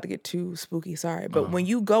 I'm about to get too spooky, sorry. But when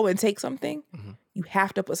you go and take something, you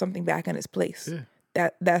have to put something back in its place. Yeah.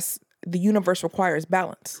 That's the universe requires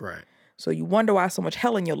balance. Right. So you wonder why so much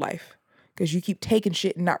hell in your life, because you keep taking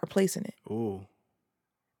shit and not replacing it. Ooh.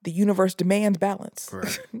 The universe demands balance.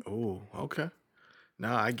 Right. Ooh. Okay.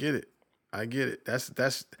 No, I get it. I get it.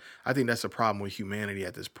 That's. I think that's a problem with humanity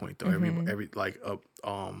at this point, though.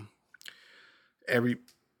 Every.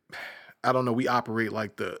 I don't know. We operate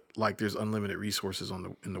like there's unlimited resources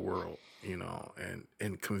in the world,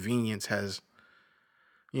 and convenience has,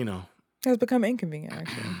 It's become inconvenient,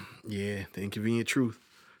 actually. yeah, the inconvenient truth.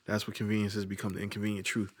 That's what convenience has become, the inconvenient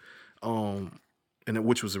truth.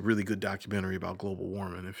 Which was a really good documentary about global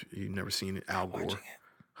warming. If you've never seen it, Al Gore.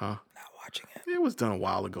 Huh? Not watching it. It was done a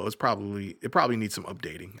while ago. It probably needs some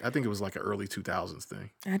updating. I think it was like an early 2000s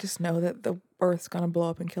thing. I just know that the Earth's gonna blow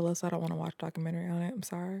up and kill us. I don't want to watch a documentary on it. I'm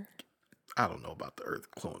sorry. I don't know about the Earth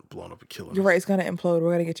blowing up and killing You're us. right. It's gonna implode.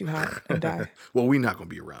 We're gonna get you hot and die. Well, we're not gonna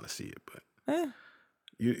be around to see it, but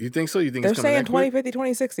you think so? You think They're it's coming saying that quick? 2050,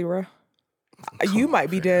 2060, bro. You might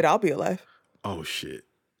be dead. I'll be alive. Oh shit!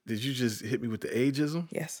 Did you just hit me with the ageism?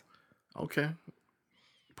 Yes. Okay.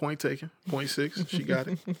 Point taken. 0.6. She got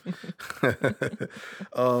it.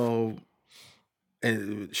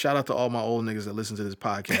 And shout out to all my old niggas that listen to this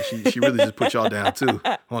podcast. She really just put y'all down too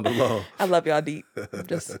on the low. I love y'all deep.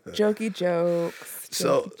 Just jokey jokes.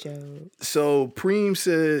 Jokes. So Preem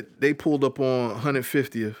said they pulled up on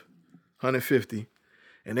 150,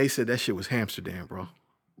 and they said that shit was Amsterdam, bro.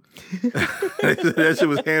 That shit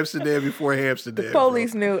was Amsterdam before Amsterdam.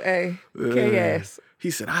 Police knew, hey, KS.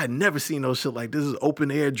 He said, I had never seen no shit like this. Is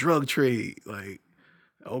open air drug trade. Like,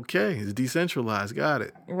 okay, it's decentralized. Got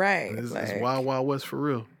it. Right. It's like, Wild Wild West for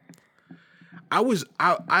real.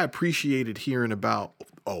 I appreciated hearing about,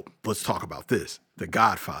 let's talk about this. The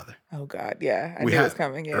Godfather. oh God, yeah. I knew it was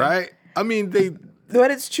coming, yeah. Right? I mean,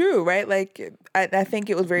 But it's true, right? Like, I think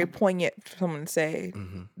it was very poignant for someone to say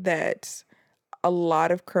that a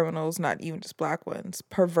lot of criminals, not even just black ones,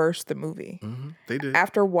 perverse the movie. they did.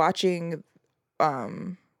 After watching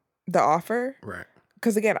The Offer, Right.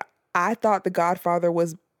 because again, I thought The Godfather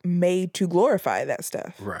was made to glorify that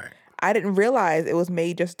stuff. Right. I didn't realize it was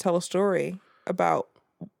made just to tell a story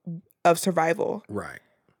of survival. Right.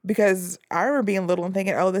 Because I remember being little and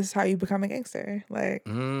thinking, oh, this is how you become a gangster. Like,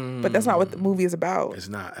 but that's not what the movie is about. It's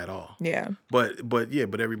not at all. Yeah. But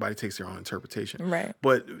everybody takes their own interpretation. Right.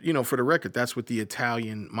 But, for the record, that's what the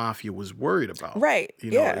Italian mafia was worried about. Right.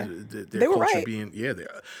 Their They were culture right. being,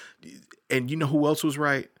 and you know who else was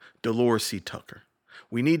right? Dolores C. Tucker.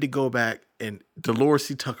 We need to go back, and Dolores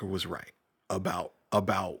C. Tucker was right about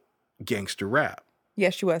gangster rap.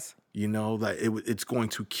 Yes, she was. That it's going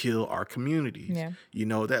to kill our communities. Yeah.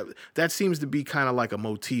 That seems to be kind of like a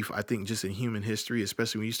motif, I think, just in human history,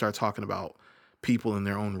 especially when you start talking about people and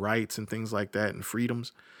their own rights and things like that and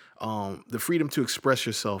freedoms. The freedom to express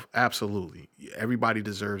yourself, absolutely. Everybody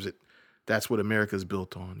deserves it. That's what America is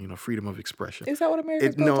built on, freedom of expression. Is that what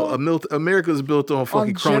America's built on? America is built on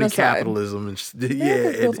fucking crony genocide. capitalism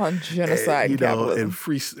America's built on genocide capitalism.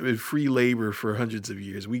 and free labor for hundreds of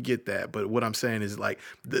years. We get that, but what I'm saying is like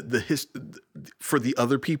for the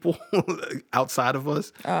other people outside of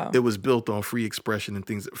us, it was built on free expression and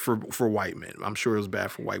things for white men. I'm sure it was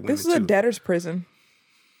bad for white women This is too. a debtor's prison.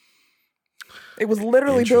 It was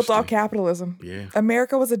literally built off capitalism. Yeah.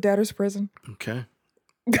 America was a debtor's prison. Okay.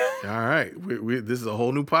 All right. This is a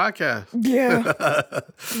whole new podcast. Yeah.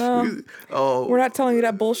 No. We're not telling you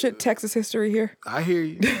that bullshit Texas history here. I hear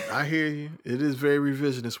you. It is very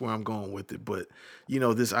revisionist where I'm going with it. But,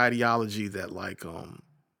 this ideology that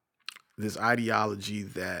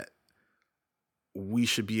we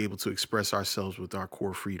should be able to express ourselves with our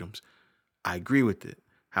core freedoms. I agree with it.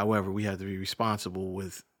 However, we have to be responsible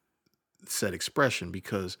with said expression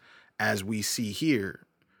because as we see here,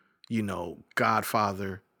 the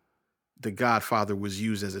Godfather was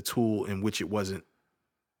used as a tool in which it wasn't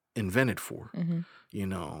invented for, and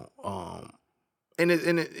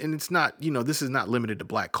it's not, this is not limited to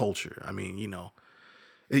black culture. I mean,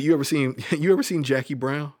 you ever seen Jackie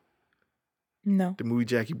Brown? No. The movie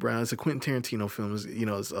Jackie Brown. It's a Quentin Tarantino film.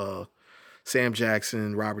 It's Sam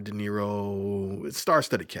Jackson, Robert De Niro. It's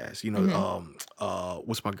star-studded cast.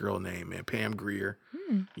 What's my girl name, man? Pam Grier.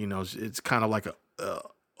 It's kind of like a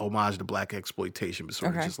homage to black exploitation, but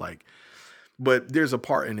sort of just like. But there's a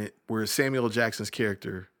part in it where Samuel Jackson's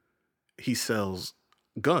character, he sells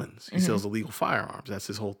guns. He sells illegal firearms. That's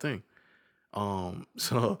his whole thing.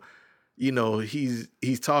 So,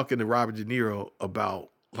 he's talking to Robert De Niro about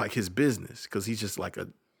like his business because he's just like a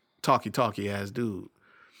talky ass dude.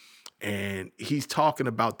 And he's talking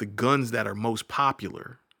about the guns that are most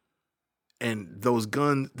popular. And those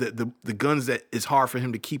guns, the guns that is hard for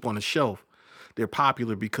him to keep on the shelf, they're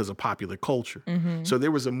popular because of popular culture. So there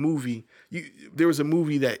was a movie,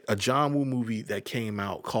 a John Woo movie that came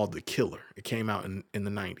out called The Killer. It came out in the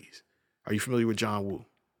 90s. Are you familiar with John Woo?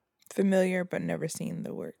 Familiar, but never seen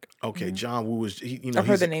the work. Okay, John Woo is, I've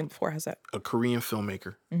heard the name before. How's that? A Korean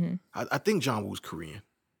filmmaker. I think John Woo's Korean.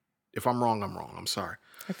 If I'm wrong, I'm wrong. I'm sorry.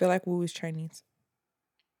 I feel like Woo is Chinese.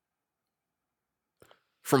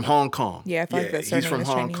 From Hong Kong. Yeah, I thought that he's from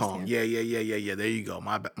Hong Chinese, Kong. Yeah. There you go.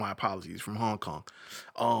 My apologies. From Hong Kong.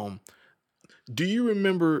 Do you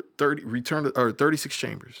remember 36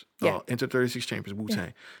 Chambers? Yeah. Enter 36 Chambers,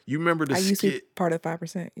 Wu-Tang. You remember the skit? I used to be part of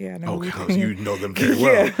 5%. Yeah, I know. Okay, you know them very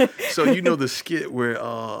well. So you know the skit where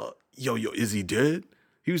yo, is he dead?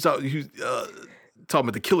 He was talking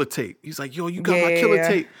about the Killer tape. He's like, yo, you got my Killer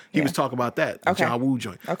tape. He was talking about that, the John Woo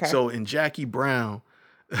joint. Okay. So in Jackie Brown,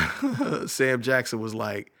 Sam Jackson was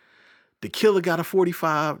like, the Killer got a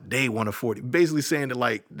 45, they want a 40. Basically saying that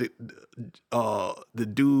like the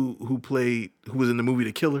dude who was in the movie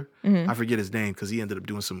The Killer, I forget his name because he ended up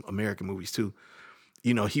doing some American movies too.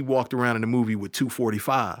 He walked around in the movie with 2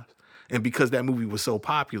 45s. And because that movie was so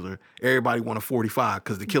popular, everybody wanted 45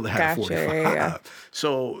 because The Killer had a 45. Yeah.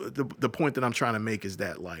 So the point that I'm trying to make is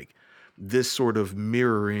that like this sort of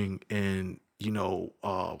mirroring and,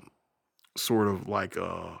 sort of like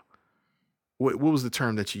what was the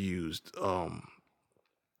term that you used of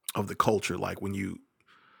the culture? Like when you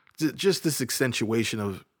just this accentuation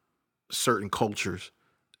of certain cultures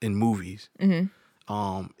in movies.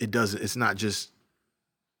 It doesn't. It's not just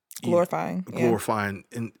Glorifying. glorifying,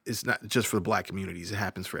 and it's not just for the black communities. It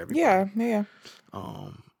happens for everybody. Yeah.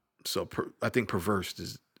 So I think perverse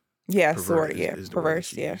is Yeah, perverted sort of. is- Yeah, is the word perverse.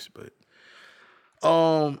 she Yeah. used, but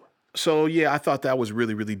so yeah, I thought that was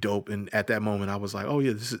really, really dope. And at that moment, I was like, oh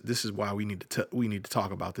yeah, this is why we need to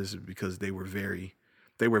talk about this, because they were very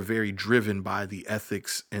driven by the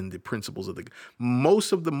ethics and the principles of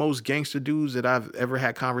most of the most gangster dudes that I've ever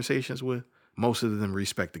had conversations with. Most of them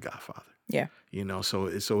respect the Godfather. Yeah. You know, so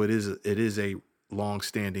it is a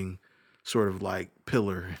long-standing sort of like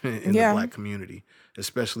pillar in the black community,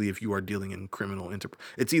 especially if you are dealing in criminal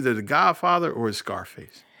It's either the Godfather or it's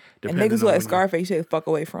Scarface. And niggas who let Scarface stay the fuck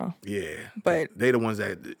away from. Yeah, But they the ones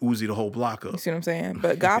that Uzi the whole block up. you see what I'm saying?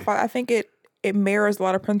 But Godfather, I think it mirrors a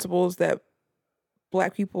lot of principles that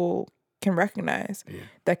black people can recognize. Yeah.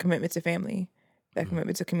 That commitment to family, that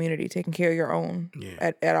commitment to community, taking care of your own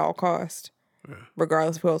Yeah. at all cost,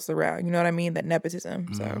 regardless of who else is around. You know what I mean? That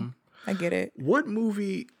nepotism. So I get it. What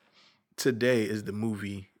movie today is the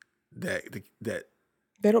movie that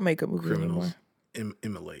They don't make good movies criminals anymore.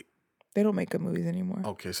 emulate? They don't make good movies anymore.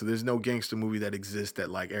 Okay, so there's no gangster movie that exists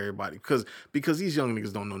that like everybody, because these young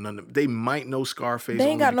niggas don't know nothing. They might know Scarface. They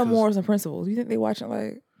ain't got no because- morals and principles. You think they watching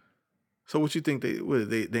like So what you think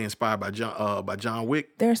they inspired by John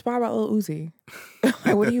Wick? they're inspired by Lil Uzi?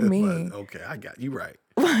 Like, what do you mean? But, okay, I got you right.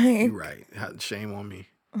 Like, You right. Shame on me.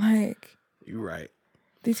 like You right.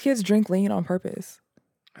 these kids drink lean on purpose.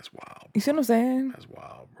 That's wild. You see what I'm saying? That's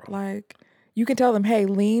wild, bro. Like, you can tell them, hey,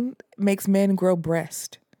 lean makes men grow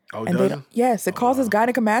breast. Oh, And does they it? yes, it causes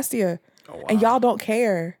gynecomastia. Oh, wow. And y'all don't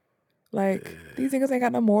care. Like, these niggas ain't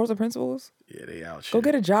got no morals or principles. Yeah, they out shit. Go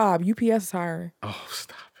get a job. UPS is hiring. Oh,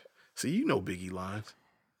 stop it. See, you know Biggie lines.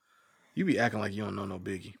 You be acting like you don't know no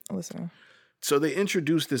Biggie. Listen. So they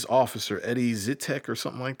introduced this officer, Eddie Zitek or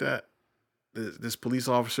something like that. This police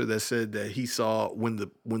officer that said that he saw when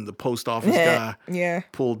the post office guy Yeah.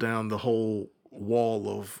 pulled down the whole wall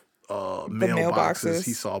of mailboxes. mailboxes.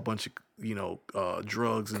 He saw a bunch of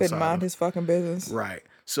drugs Couldn't inside. mind his fucking business. Right.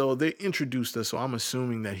 So they introduced us. So I'm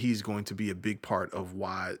assuming that he's going to be a big part of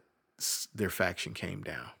why their faction came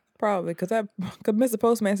down. Probably. Because Mr.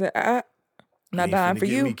 Postman said, not He dying finna for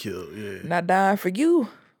get you. me killed. Yeah. Not dying for you.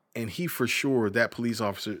 And he for sure, that police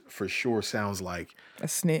officer for sure sounds like, A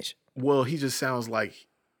snitch. well, he just sounds like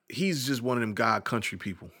he's just one of them God country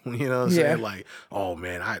people. You know what I'm Yeah. saying? Like, oh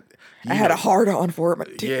man, I had a hard on for it. My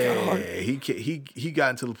dick got Yeah, hard. he got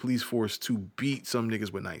into the police force to beat some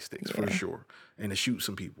niggas with nightsticks for sure, and to shoot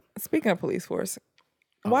some people. Speaking of police force,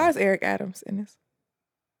 why is Eric Adams in this?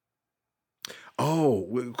 Oh,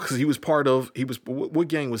 because he was part of. What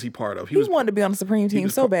gang was he part of? He wanted to be on the Supreme Team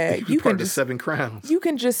so bad. He was You part can of the just Seven Crowns. you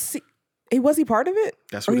can just see. Was he part of it?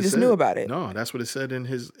 That's or what he it just said. knew about it. No, that's what it said in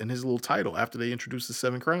his little title after they introduced the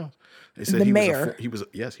Seven Crowns. They said The he mayor. he was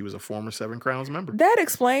a former Seven Crowns member. That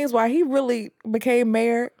explains why he really became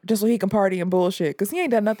mayor just so he can party and bullshit. Because he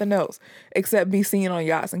ain't done nothing else except be seen on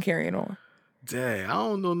yachts and carrying on. Dang, I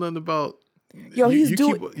don't know nothing about. Yo, he's you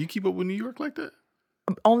doing you keep up with New York like that?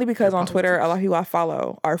 only because on Twitter, a politics? lot of people I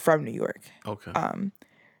follow are from New York. Okay.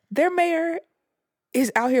 Their mayor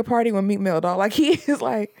is out here partying with Meek Mill, dog. Like he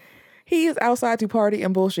is outside to party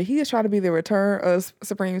and bullshit. He is trying to be the return of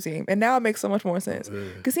Supreme Team, and now it makes so much more sense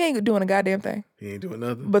because he ain't doing a goddamn thing, He ain't doing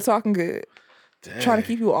nothing. but talking good, Dang. trying to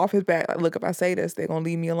keep you off his back. Like, look, if I say this, they're gonna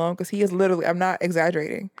leave me alone because he is literally. I'm not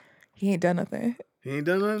exaggerating. He ain't done nothing. He ain't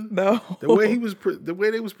done nothing. No. The way he was, the way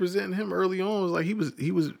they was presenting him early on was like he was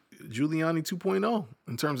Giuliani 2.0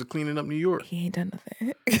 in terms of cleaning up New York. He ain't done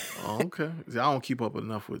nothing. Oh, okay. See, I don't keep up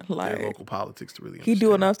enough with Like, their local politics to really. He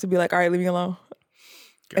do understand. enough to be like, all right, leave me alone,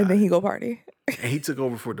 and then he go party. And he took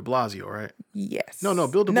over for De Blasio, right? Yes. No,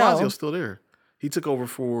 Bill De Blasio's still there. He took over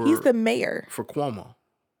for. He's the mayor. for Cuomo.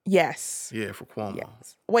 Yes. Yeah, for Cuomo.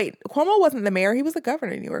 Yes. Wait, Cuomo wasn't the mayor. He was the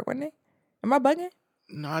governor of New York, wasn't he? Am I bugging?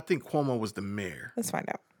 No, I think Cuomo was the mayor Let's find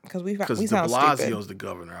out because we because De sound Blasio's stupid. the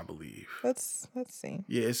governor, I believe. Let's see.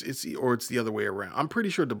 Yeah, it's the other way around. I'm pretty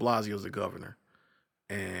sure De Blasio's the governor,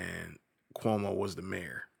 and Cuomo was the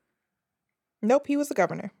mayor. Nope, he was the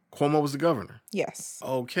governor. Cuomo was the governor. Yes,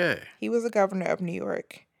 Okay. he was the governor of New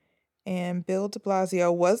York, and Bill De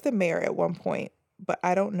Blasio was the mayor at one point, but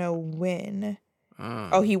I don't know when.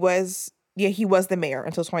 Oh, he was. Yeah, he was the mayor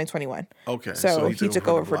until 2021. Okay. So he took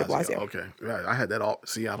over for De Blasio. Okay. Right. I had that all.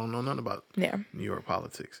 See, I don't know nothing about Yeah. New York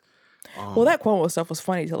politics. Well, that Cuomo stuff was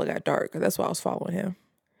funny till it got dark. That's why I was following him.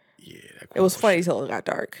 Yeah. That It was Cuomo funny shit- till it got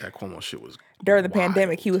dark. That Cuomo shit was During the wild.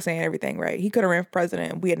 pandemic, he was saying everything right. He could have ran for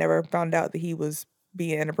president. And we had never found out that he was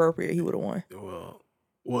being inappropriate. He would have won.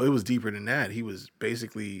 Well, it was deeper than that. He was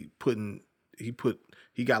basically he put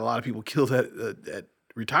he got a lot of people killed at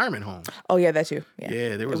retirement homes. Oh yeah, that too. Yeah,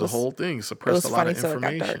 Yeah, there was a whole thing. Suppressed a lot of funny, so it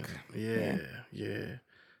got information. dark. Yeah.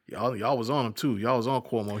 Y'all was on him too. Y'all was on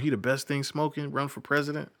Cuomo. He the best thing smoking, run for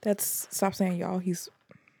president. Stop saying y'all.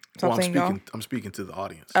 I'm speaking to the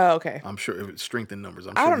audience. Oh, okay. I'm sure if it's strength in numbers.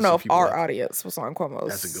 I don't know if our audience was on Cuomo's.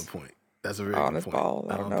 That's a good point. That's a very good point. Ball.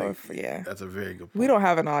 I don't know if That's a very good point. We don't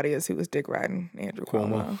have an audience who was dick riding Andrew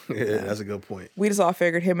Cuomo. Yeah, that's a good point. We just all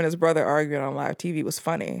figured him and his brother arguing on live TV was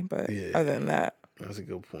funny, but other than that, that's a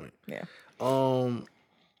good point. Yeah.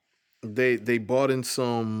 They bought in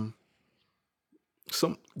some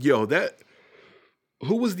that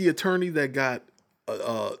who was the attorney that got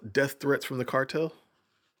death threats from the cartel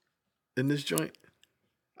in this joint?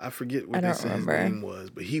 I forget what his name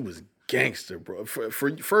was, but he was gangster, bro.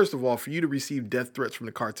 For first of all, for you to receive death threats from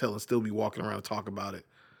the cartel and still be walking around and talk about it.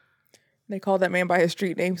 They called that man by his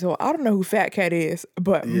street name, so I don't know who Fat Cat is,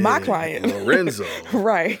 but my client, Lorenzo.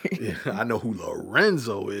 Right. Yeah, I know who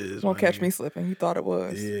Lorenzo is. Won't catch me slipping. He thought it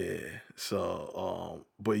was. Yeah. So,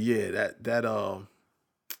 but yeah,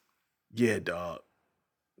 dog.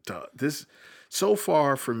 This so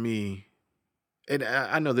far for me, and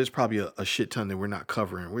I know there's probably a shit ton that we're not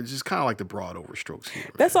covering. We're just kind of like the broad overstrokes here.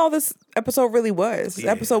 That's all this episode really was. The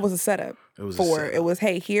episode was a setup. It was It was,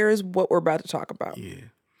 hey, here's what we're about to talk about. Yeah.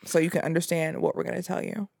 So you can understand what we're going to tell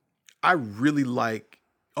you. I really like.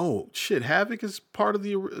 Oh shit! Havoc is part of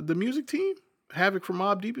the music team. Havoc from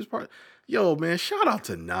Mobb Deep is part. Yo, man, shout out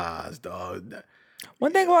to Nas, dog.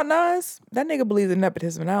 One thing about Nas, that nigga believes in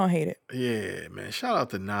nepotism, and I don't hate it. Yeah, man. Shout out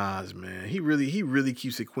to Nas, man. He really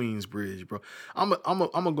keeps it Queensbridge, bro. I'm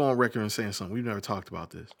gonna go on record and saying something. We've never talked about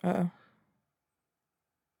this.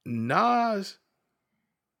 Nas,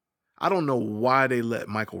 I don't know why they let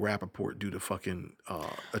Michael Rappaport do the fucking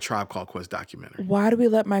A Tribe Called Quest documentary. Why do we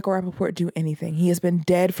let Michael Rappaport do anything? He has been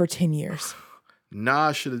dead for 10 years.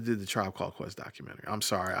 Nas should have did the Tribe Called Quest documentary. I'm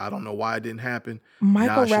sorry. I don't know why it didn't happen.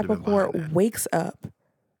 Michael Rappaport wakes up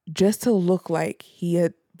just to look like he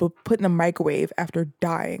had been put in the microwave after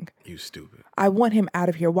dying. You stupid. I want him out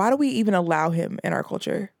of here. Why do we even allow him in our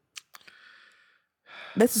culture?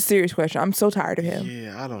 That's a serious question. I'm so tired of him.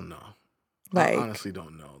 Yeah, I don't know. Like, I honestly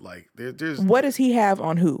don't know. Like, there's... What does he have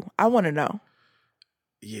on who? I want to know.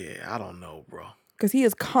 Yeah, I don't know, bro. Because he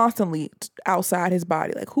is constantly outside his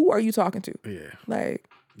body. Like, who are you talking to? Yeah. Like...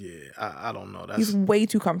 Yeah, I don't know. He's way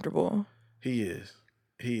too comfortable. He is.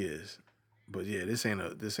 But yeah, this ain't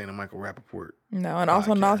a Michael Rappaport. No, and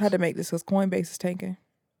also Nas had to make this because Coinbase is tanking.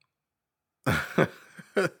 I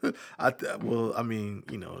mean,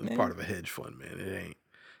 you know, it's part of a hedge fund, man.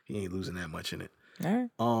 He ain't losing that much in it.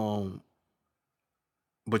 All right.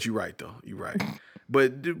 But you're right though. You're right.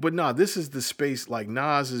 but nah, this is the space. Like,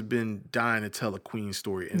 Nas has been dying to tell a Queen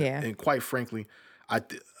story, and quite frankly,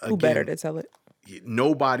 who better to tell it?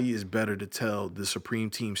 Nobody is better to tell the Supreme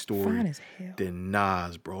Team story Fine as hell. than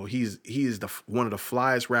Nas, bro. He is one of the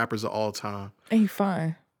flyest rappers of all time. And he's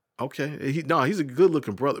fine. Okay, he's a good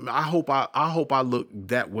looking brother. I hope I look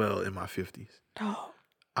that well in my 50s. Oh.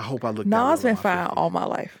 I hope I look. Nas that well been fine 50s. all my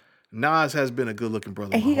life. Nas has been a good looking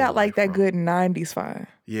brother, and he got like that bro. good '90s fine.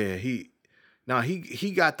 Yeah, he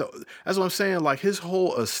got the. That's what I'm saying. Like, his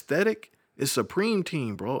whole aesthetic is Supreme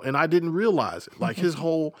Team, bro. And I didn't realize it. Like, his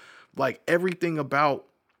whole, like, everything about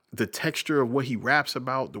the texture of what he raps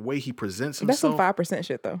about, the way he presents himself. That's some 5%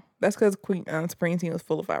 shit though. That's because Supreme Team was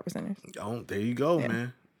full of 5%ers. Oh, there you go,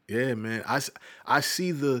 man. Yeah, man. I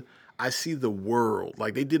see the world.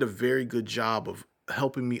 Like, they did a very good job of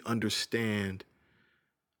helping me understand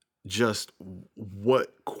just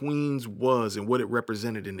what Queens was and what it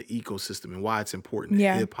represented in the ecosystem and why it's important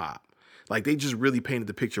to hip hop. Like, they just really painted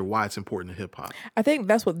the picture of why it's important to hip hop. I think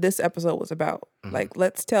that's what this episode was about. Mm-hmm. Like,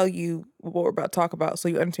 let's tell you what we're about to talk about so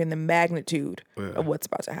you understand the magnitude of what's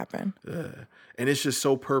about to happen. Yeah. And it's just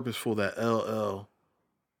so purposeful that LL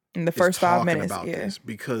in the first 5 minutes about this,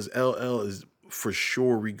 because LL is for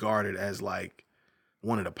sure regarded as like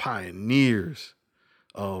one of the pioneers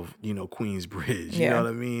of, you know, Queensbridge. You know what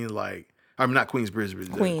I mean? Like, I'm not Queensbridge,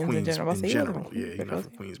 but Queens in general. Yeah, you're not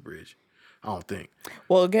from Queensbridge. I don't think.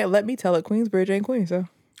 Well, again, let me tell it. Queensbridge ain't Queens, so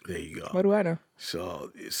there you go. What do I know?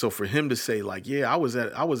 So for him to say like, yeah, I was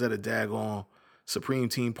at a daggone Supreme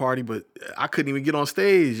Team party, but I couldn't even get on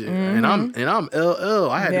stage, and I'm LL.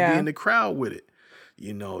 I had to be in the crowd with it.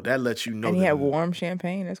 You know, that lets you know. And he had warm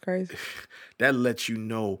champagne. That's crazy. That lets you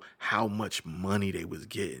know how much money they was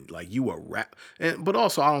getting. Like, you were but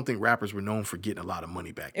also I don't think rappers were known for getting a lot of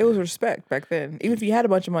money back then. It was respect back then. Even if you had a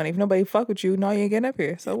bunch of money, if nobody fuck with you, no, you ain't getting up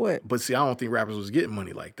here. So what? But see, I don't think rappers was getting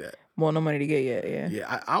money like that. Well, no money to get yet,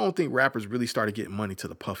 Yeah, I don't think rappers really started getting money to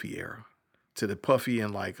the Puffy era. to the Puffy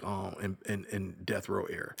and like in Death Row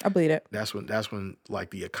era. I believe it. That's when like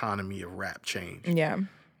the economy of rap changed. Yeah.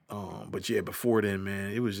 But yeah, before then,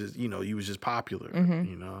 man, it was just, you know, you was just popular.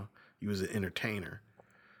 You know, you was an entertainer.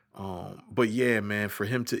 But yeah, man, for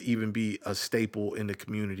him to even be a staple in the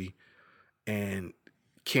community and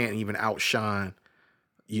can't even outshine,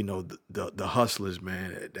 you know, the hustlers,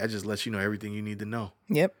 man, that just lets you know everything you need to know.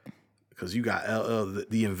 Yep. Because you got LL,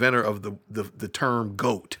 the inventor of the term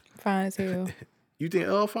GOAT. Fine as hell. You think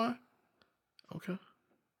LL fine? Okay.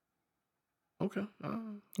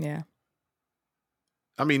 Yeah.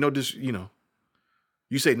 I mean, no, just, you know,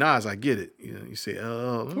 you say Nas, I get it. You know, you say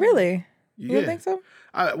LL. Really? Yeah. You don't think so?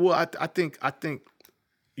 I think,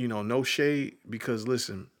 you know, no shade, because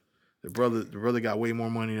listen, the brother got way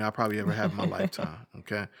more money than I probably ever had in my lifetime.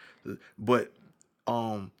 Okay. But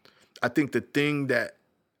I think the thing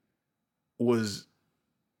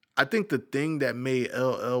that made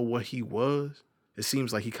LL what he was, it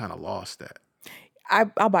seems like he kind of lost that.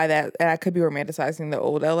 I'll buy that, and I could be romanticizing the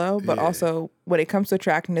old LL, but also when it comes to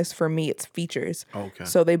attractiveness, for me, it's features. Okay.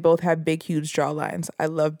 So they both have big, huge jawlines. I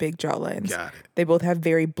love big jawlines. Got it. They both have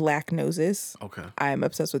very black noses. Okay. I am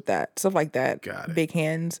obsessed with that. Stuff like that. Got it. Big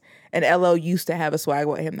hands. And LL used to have a swag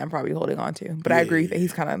with him that I'm probably holding on to. But I agree that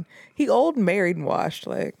he's old, married, and washed.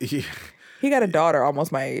 Like, Yeah. he got a daughter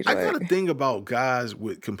almost my age. I got a thing about guys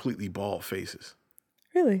with completely bald faces.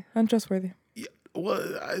 Really? Untrustworthy. Yeah, well,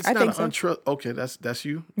 it's I not think an so. untrust. Okay, that's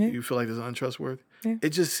you. Yeah. You feel like it's untrustworthy. Yeah. It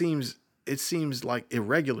just seems like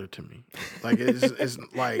irregular to me. Like it's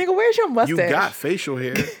like, Nigga, where's your mustache? you got facial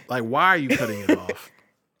hair. Like, why are you cutting it off?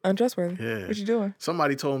 Untrustworthy. Yeah. What you doing?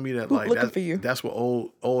 Somebody told me that Who's like looking for you? that's what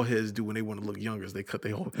old heads do when they want to look younger. Is they cut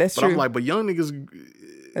their whole. That's but I'm true. like, but young niggas.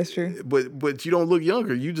 That's true. But you don't look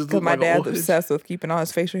younger. You just Because look my like an dad's old head. obsessed with keeping all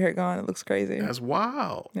his facial hair gone. It looks crazy. That's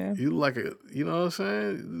wild. Yeah. You look like you know what I'm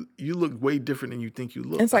saying? You look way different than you think you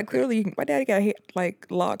look. It's like clearly, my daddy got like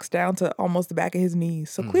locks down to almost the back of his knees.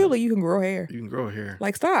 So clearly, you can grow hair. You can grow hair.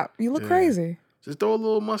 Like, stop. You look crazy. Just throw a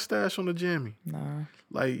little mustache on the jammy. Nah,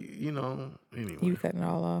 Like, you know, anyway. you cutting it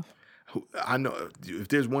all off. I know if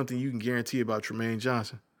there's one thing you can guarantee about Tremaine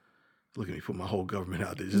Johnson, look at me put my whole government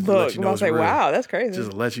out there just to let Look, you I know was it's like, real. wow, that's crazy. Just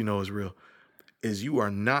to let you know it's real. Is you are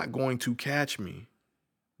not going to catch me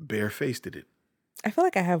barefaced at it. I feel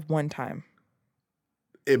like I have one time.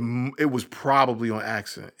 It was probably on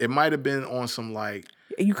accident. It might have been on some like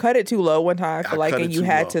You cut it too low one time, I cut and it you too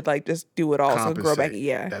had low. to like just do it all so grow back. compensate.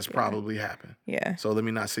 Yeah, That's yeah, probably happened. yeah, So let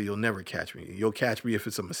me not say you'll never catch me. You'll catch me if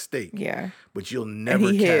it's a mistake. yeah. But you'll And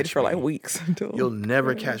never he catch hid for me. like weeks until You'll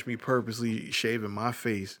never catch me purposely shaving my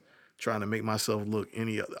face, trying to make myself look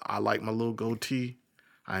any other. I like my little goatee.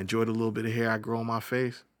 I enjoy the little bit of hair I grow on my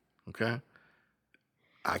face. Okay.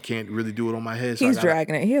 I can't really do it on my head. So He's I gotta,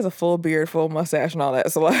 dragging it. He has a full beard, full mustache, and all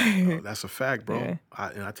that. So like, That's a fact, bro. Yeah.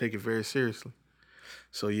 And I take it very seriously.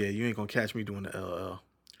 So yeah, you ain't gonna catch me doing the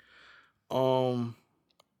LL.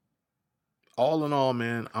 All in all,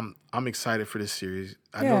 man, I'm excited for this series.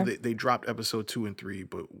 I know they dropped episode 2 and 3,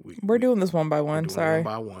 but we're doing this one by we're one. doing it Sorry. one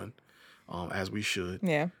by one, as we should.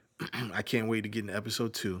 Yeah. I can't wait to get into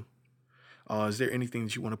episode 2. Is there anything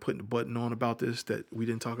that you want to put the button on about this that we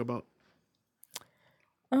didn't talk about?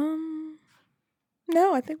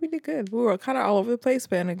 No, I think we did good. We were kind of all over the place,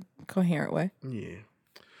 but in a coherent way. Yeah.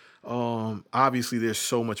 Obviously, there's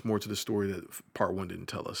so much more to the story that part 1 didn't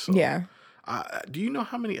tell us. So, Yeah. do you know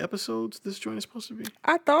how many episodes this joint is supposed to be?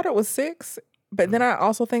 I thought it was 6, but then I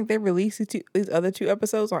also think they released these other 2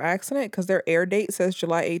 episodes on accident because their air date says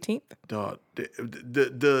July 18th.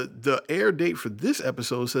 The air date for this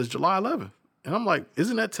episode says July 11th, and I'm like,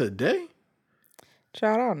 isn't that today?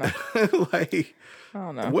 Child, I don't know. Like, I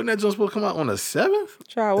don't know. wasn't that just supposed to come out on the 7th?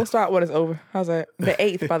 Child, we'll start when it's over. How's that? The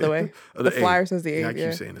 8th, by the way. Or The flyer 8th? says the 8th. Yeah, I keep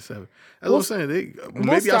Yeah. saying the 7th. That's what I'm saying. We'll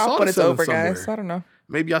Maybe I stop saw when the it's 7th over, somewhere. guys. I don't know.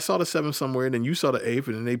 Maybe I saw the 7th somewhere, and then you saw the 8th,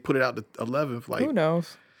 and then they put it out the 11th. Like, Who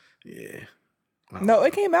knows? yeah. No,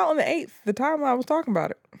 it came out on the 8th, the time I was talking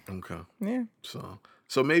about it. Okay. Yeah.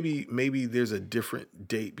 So maybe there's a different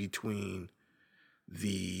date between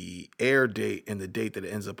the air date and the date that it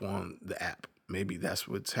ends up on the app. Maybe that's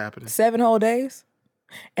what's happening. 7 whole days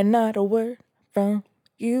and not a word from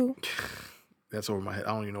you. That's over my head. I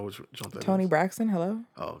don't even know which jump that Tony is. Braxton, hello.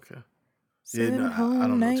 Oh, okay. Yeah, 7 no, whole I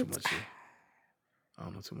don't know too nights. much. I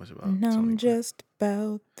don't know too much about And Tony I'm Braxton. just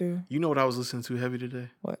about through. You know what I was listening to heavy today?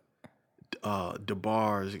 What?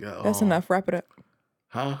 DeBarge. That's enough. Wrap it up.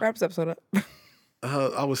 Huh? Wrap this episode up.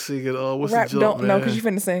 I was singing. What's Wrap, the jump, don't man? know because you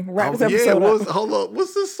finna sing. Wrap this Yeah, episode up. hold up.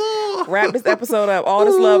 What's the song? Wrap this episode up. All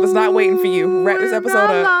this love is not waiting for you. Wrap this episode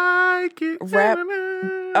up. Like it. Wrap.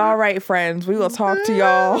 All right, friends. We will talk to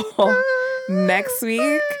y'all next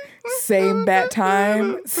week. Same bat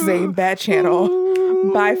time, same bat channel.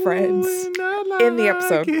 Bye, friends. In the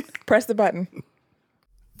episode. Press the button.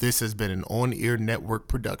 This has been an On Air Network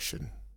production.